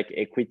get like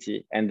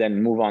equity, and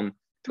then move on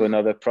to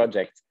another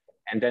project.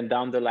 And then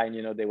down the line,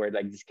 you know, they were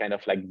like this kind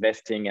of like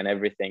vesting and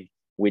everything,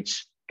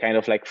 which kind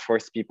of like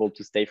forced people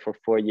to stay for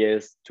 4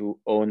 years to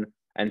own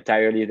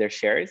entirely their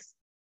shares.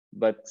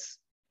 But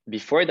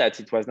before that,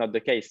 it was not the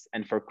case.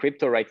 And for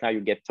crypto right now, you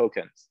get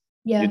tokens.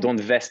 You don't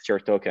vest your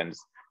tokens.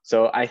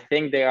 So I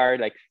think there are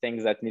like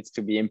things that needs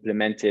to be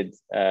implemented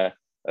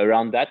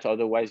around that.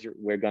 Otherwise,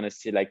 we're going to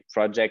see like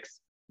projects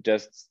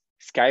just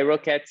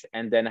skyrocket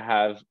and then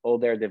have all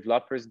their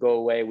developers go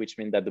away, which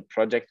means that the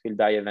project will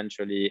die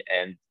eventually,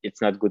 and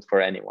it's not good for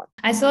anyone.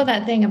 I saw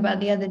that thing about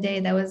the other day.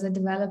 There was a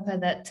developer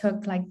that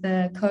took like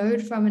the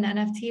code from an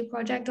NFT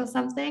project or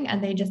something,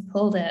 and they just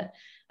pulled it.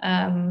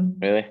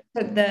 Really?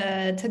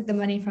 Took the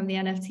money from the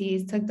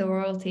NFTs, took the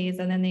royalties,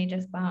 and then they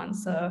just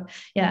bounced. So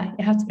yeah,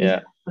 you have to be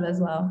careful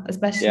as well,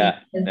 especially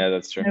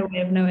that's true. No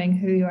way of knowing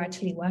who you're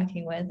actually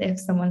working with if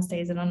someone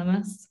stays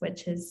anonymous,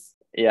 which is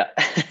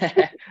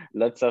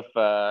lots of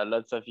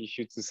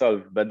issues to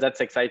solve, but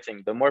that's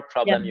exciting. The more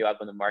problem you have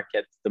on the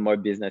market, the more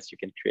business you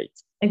can create.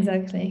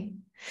 Exactly.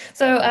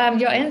 So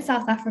you're in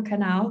South Africa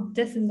now.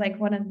 This is like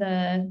one of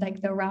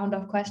the round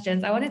of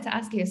questions I wanted to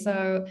ask you.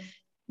 So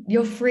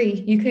you're free,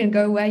 you can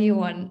go where you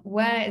want.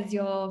 Where is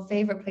your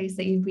favorite place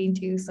that you've been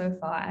to so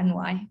far, and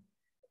why?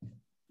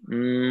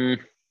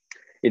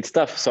 It's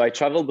tough. So I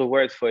traveled the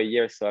world for a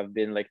year, so I've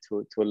been like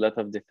to a lot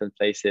of different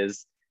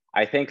places.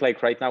 I think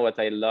like right now, what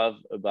I love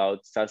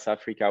about South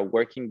Africa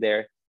working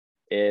there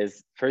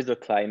is first the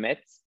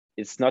climate.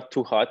 It's not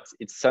too hot.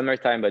 It's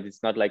summertime, but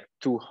it's not like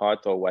too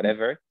hot or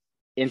whatever.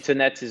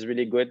 Internet is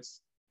really good.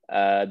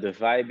 The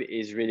vibe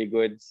is really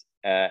good.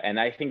 And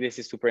I think this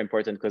is super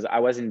important because I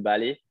was in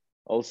Bali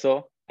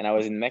also, and I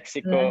was in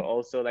Mexico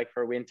also, like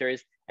for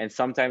winters. And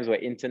sometimes where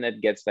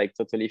internet gets like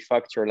totally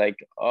fucked, you're like,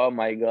 oh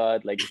my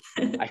God, like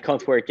I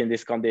can't work in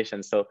this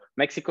condition. So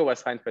Mexico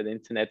was fine for the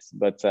internet,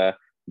 but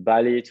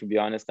Bali, to be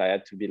honest, I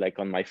had to be like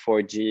on my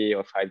 4G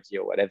or 5G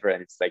or whatever,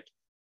 and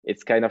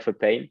it's kind of a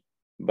pain.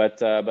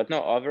 But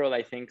no, overall,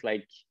 I think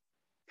like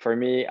for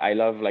me, I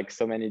love like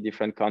so many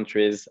different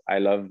countries. I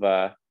love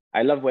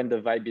when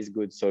the vibe is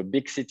good. So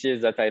big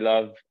cities that I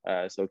love.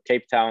 So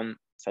Cape Town,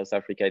 South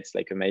Africa, it's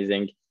like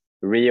amazing.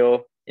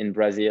 Rio in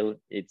Brazil,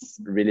 it's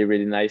really,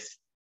 really nice.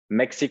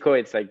 Mexico,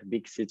 it's like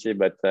big city,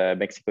 but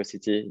Mexico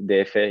City,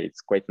 DF,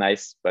 it's quite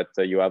nice. But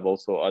you have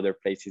also other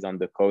places on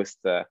the coast,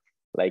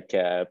 like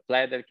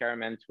Playa del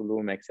Carmen,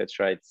 Tulum,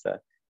 etc. It's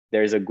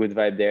there's a good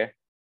vibe there.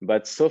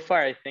 But so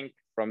far, I think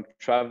from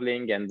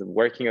traveling and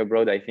working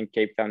abroad, I think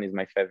Cape Town is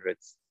my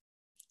favorite.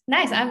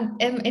 Nice. I'm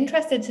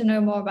interested to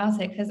know more about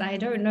it because I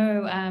don't know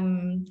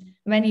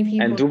many And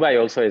people. Dubai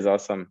also is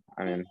awesome.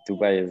 I mean,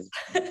 Dubai is,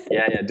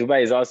 yeah, Dubai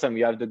is awesome.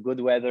 You have the good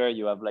weather,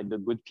 you have like the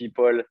good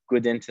people,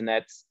 good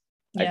internet.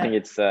 I think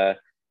Yeah, it's,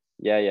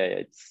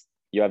 it's,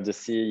 you have the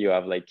sea, you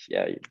have like,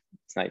 yeah,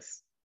 it's nice.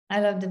 I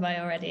love Dubai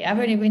already. I've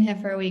only been here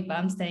for a week, but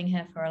I'm staying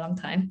here for a long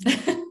time.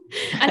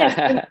 And it's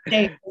really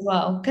safe as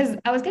well. Because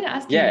I was going to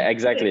ask you, Yeah, is it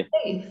exactly.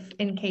 safe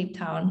in Cape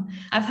Town?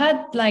 I've heard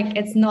like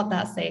it's not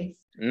that safe.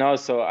 No,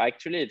 so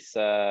actually it's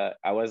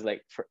I was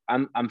like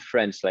I'm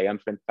French, like I'm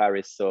from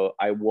Paris, so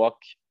I walk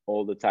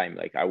all the time.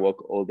 Like I walk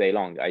all day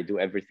long. I do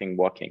everything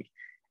walking.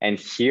 And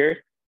here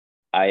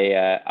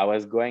I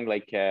was going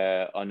like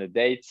on a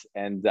date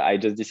and I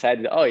just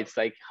decided, oh, it's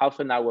like half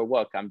an hour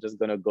walk. I'm just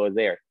gonna go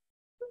there.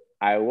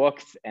 I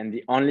walked and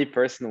the only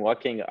person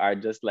walking are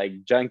just like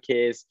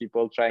junkies,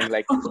 people trying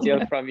like to steal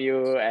from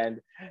you. And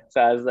so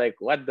I was like,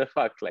 what the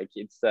fuck? Like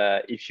it's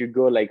if you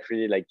go like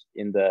really like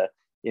in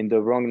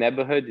the wrong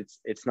neighborhood,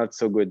 it's not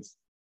so good.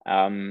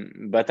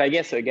 But I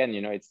guess again,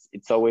 you know,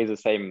 it's always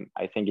the same.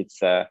 I think it's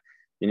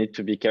you need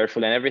to be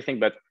careful and everything,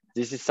 but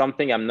this is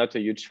something I'm not a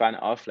huge fan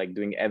of, like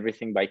doing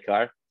everything by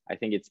car. I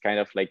think it's kind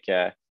of like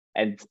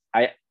and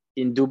I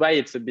in Dubai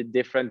it's a bit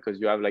different because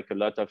you have like a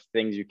lot of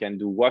things you can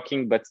do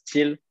walking, but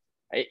still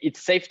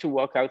it's safe to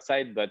walk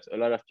outside, but a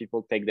lot of people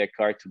take their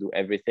car to do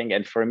everything.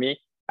 And for me,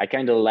 I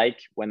kind of like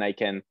when I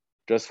can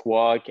just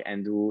walk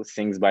and do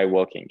things by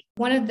walking.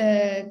 One of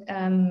the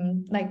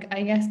like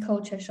I guess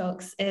culture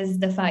shocks is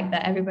the fact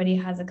that everybody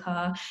has a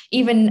car.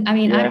 Even I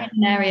mean, I'm in Yeah,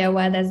 an area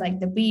where there's like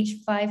the beach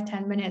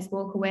 5-10 minutes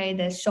walk away,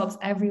 there's shops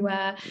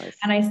everywhere, nice.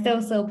 and I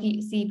still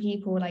see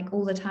people like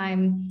all the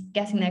time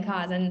getting their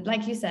cars. And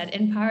like you said,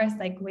 in Paris,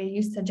 like we're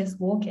used to just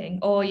walking,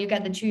 or you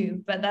get the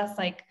tube, but that's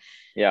like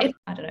Yeah. if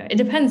I don't know, it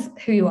depends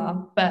who you are,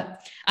 but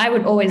I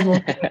would always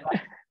walk.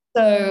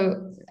 So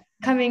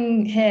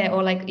coming here,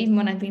 or like even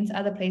when I've been to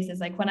other places,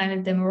 like when I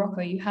lived in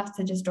Morocco, you have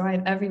to just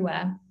drive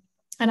everywhere.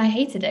 And I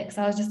hated it because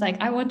I was just like,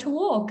 I want to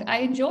walk. I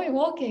enjoy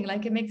walking.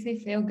 Like it makes me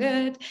feel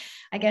good.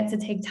 I get to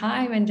take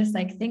time and just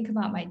like think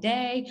about my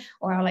day,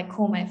 or I'll like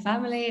call my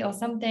family or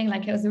something.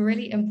 Like it was a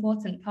really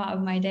important part of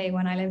my day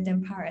when I lived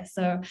in Paris.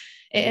 So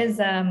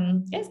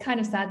it's kind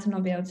of sad to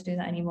not be able to do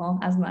that anymore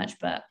as much,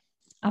 but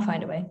I'll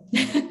find a way.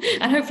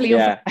 And hopefully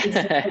you'll Yeah.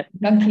 find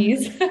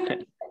junkies.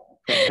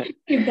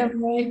 Keep them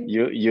away.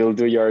 You'll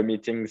do your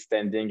meeting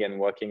standing and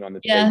walking on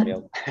the Yeah,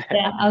 treadmill.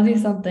 yeah, I'll do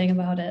something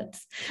about it.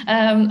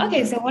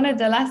 Okay, so one of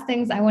the last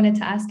things I wanted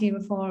to ask you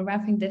before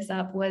wrapping this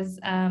up was,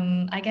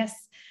 I guess,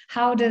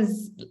 how does,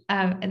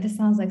 and this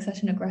sounds like such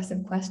an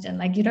aggressive question,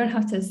 like you don't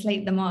have to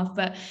slate them off,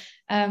 but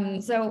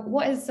so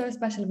what is so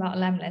special about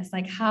Lemlist?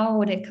 Like, how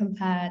would it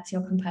compare to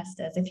your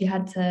competitors if you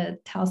had to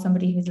tell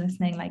somebody who's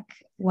listening, like,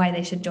 why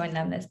they should join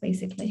Lemlist,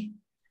 basically?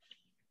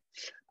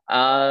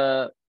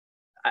 uh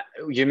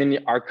you mean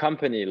our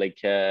company, like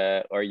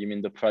or you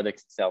mean the product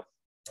itself?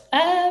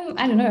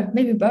 I don't know,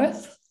 maybe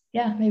both.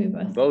 Yeah, maybe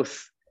both. Both.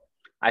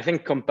 I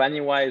think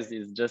company wise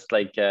is just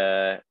like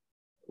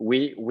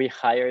we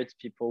hired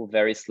people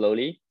very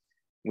slowly,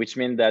 which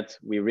means that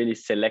we really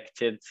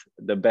selected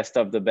the best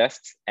of the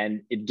best, and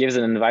it gives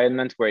an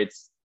environment where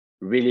it's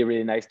really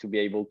really nice to be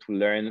able to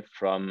learn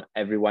from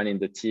everyone in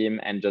the team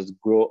and just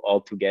grow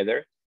all together.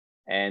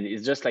 And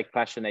it's just like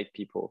passionate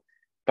people,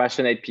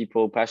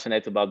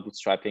 passionate about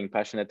bootstrapping,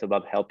 passionate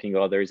about helping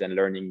others and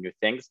learning new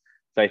things.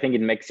 So I think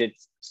it makes it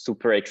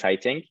super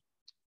exciting.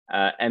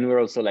 And we're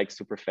also like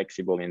super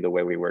flexible in the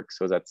way we work,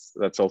 so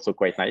that's also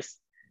quite nice.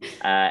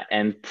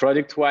 And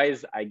product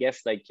wise, I guess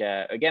like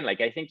again,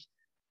 like I think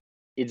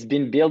it's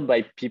been built by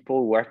people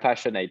who are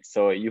passionate,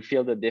 so you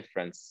feel the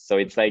difference. So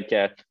it's like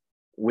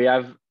we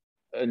have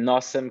an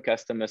awesome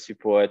customer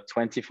support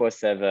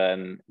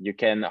 24/7. You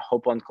can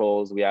hop on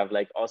calls. We have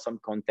like awesome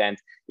content.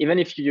 Even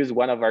if you use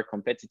one of our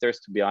competitors,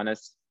 to be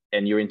honest,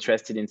 and you're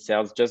interested in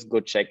sales, just go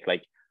check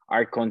like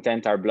our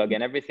content, our blog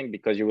and everything,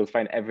 because you will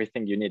find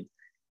everything you need.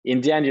 In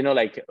the end, you know,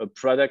 like a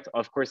product,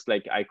 of course,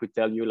 like I could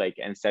tell you like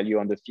and sell you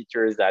on the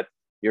features that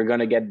you're going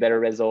to get better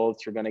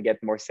results, you're going to get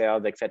more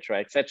sales, etc.,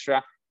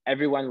 etc.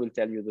 Everyone will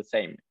tell you the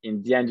same.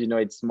 In the end, you know,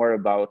 it's more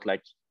about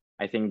like,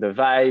 I think the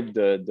vibe,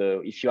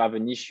 the if you have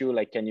an issue,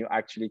 like can you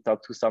actually talk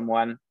to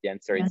someone? The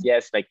answer Yeah. is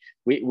yes. Like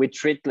we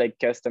treat like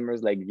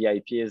customers like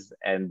VIPs,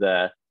 and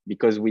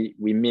because we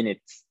mean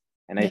it.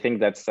 And I Yeah. think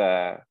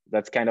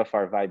that's kind of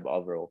our vibe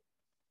overall.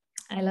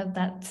 I love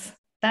that.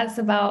 That's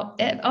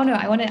about it. Oh no,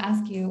 I want to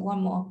ask you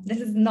one more.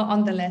 This is not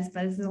on the list,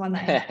 but this is one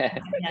that I have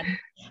at the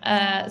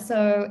end. So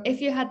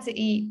if you had to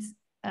eat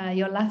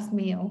your last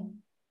meal,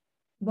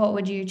 what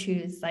would you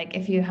choose? Like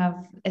if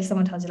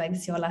someone tells you like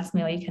this is your last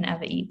meal you can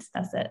ever eat,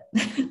 that's it.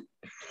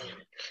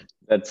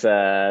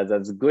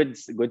 That's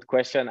good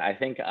question. I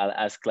think I'll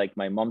ask like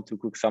my mom to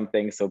cook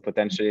something. So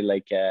potentially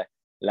like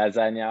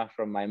lasagna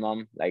from my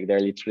mom. Like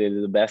they're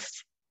literally the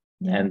best.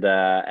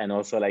 Yeah. And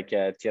also like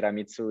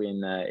tiramisu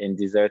in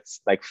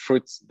desserts. Like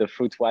fruits, the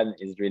fruit one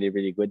is really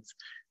really good.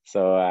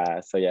 So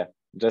yeah,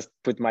 just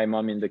put my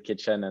mom in the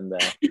kitchen and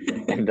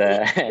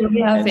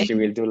she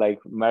will do like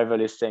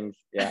marvelous things.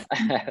 Yeah.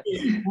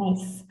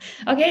 Nice.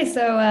 Okay,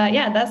 so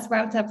yeah, that's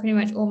wrapped up pretty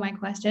much all my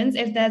questions.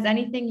 If there's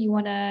anything you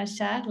want to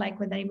share, like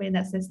with anybody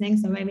that's listening,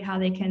 so maybe how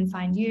they can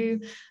find you,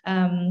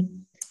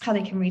 how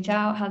they can reach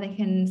out, how they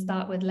can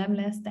start with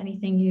Lemlist,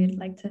 anything you'd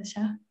like to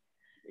share?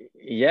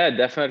 Yeah,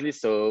 definitely.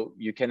 So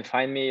you can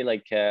find me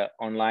like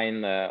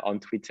online on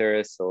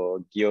Twitter,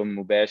 so Guillaume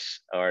Moubeche,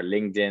 or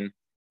LinkedIn.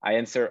 I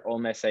answer all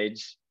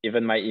message,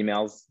 even my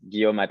emails,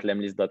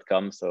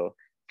 guillaume@lemlist.com. So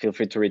feel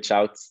free to reach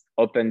out,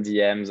 open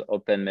DMs,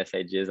 open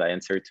messages. I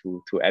answer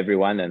to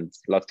everyone and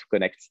love to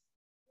connect.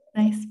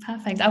 Nice,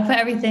 perfect. I'll put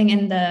everything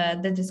in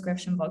the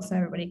description box so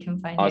everybody can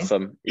find you.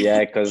 Awesome. Yeah,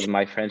 because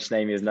my French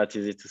name is not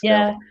easy to spell.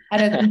 Yeah, I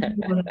don't think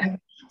people know.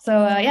 So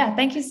yeah,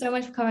 thank you so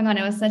much for coming on.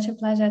 It was such a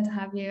pleasure to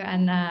have you,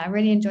 and I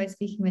really enjoyed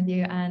speaking with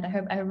you. And I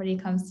hope everybody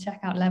comes to check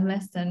out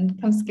Lemlist and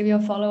comes to give you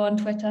a follow on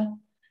Twitter.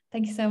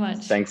 Thank you so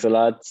much. Thanks a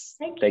lot.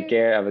 Thank Take you.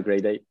 care. Have a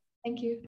great day. Thank you.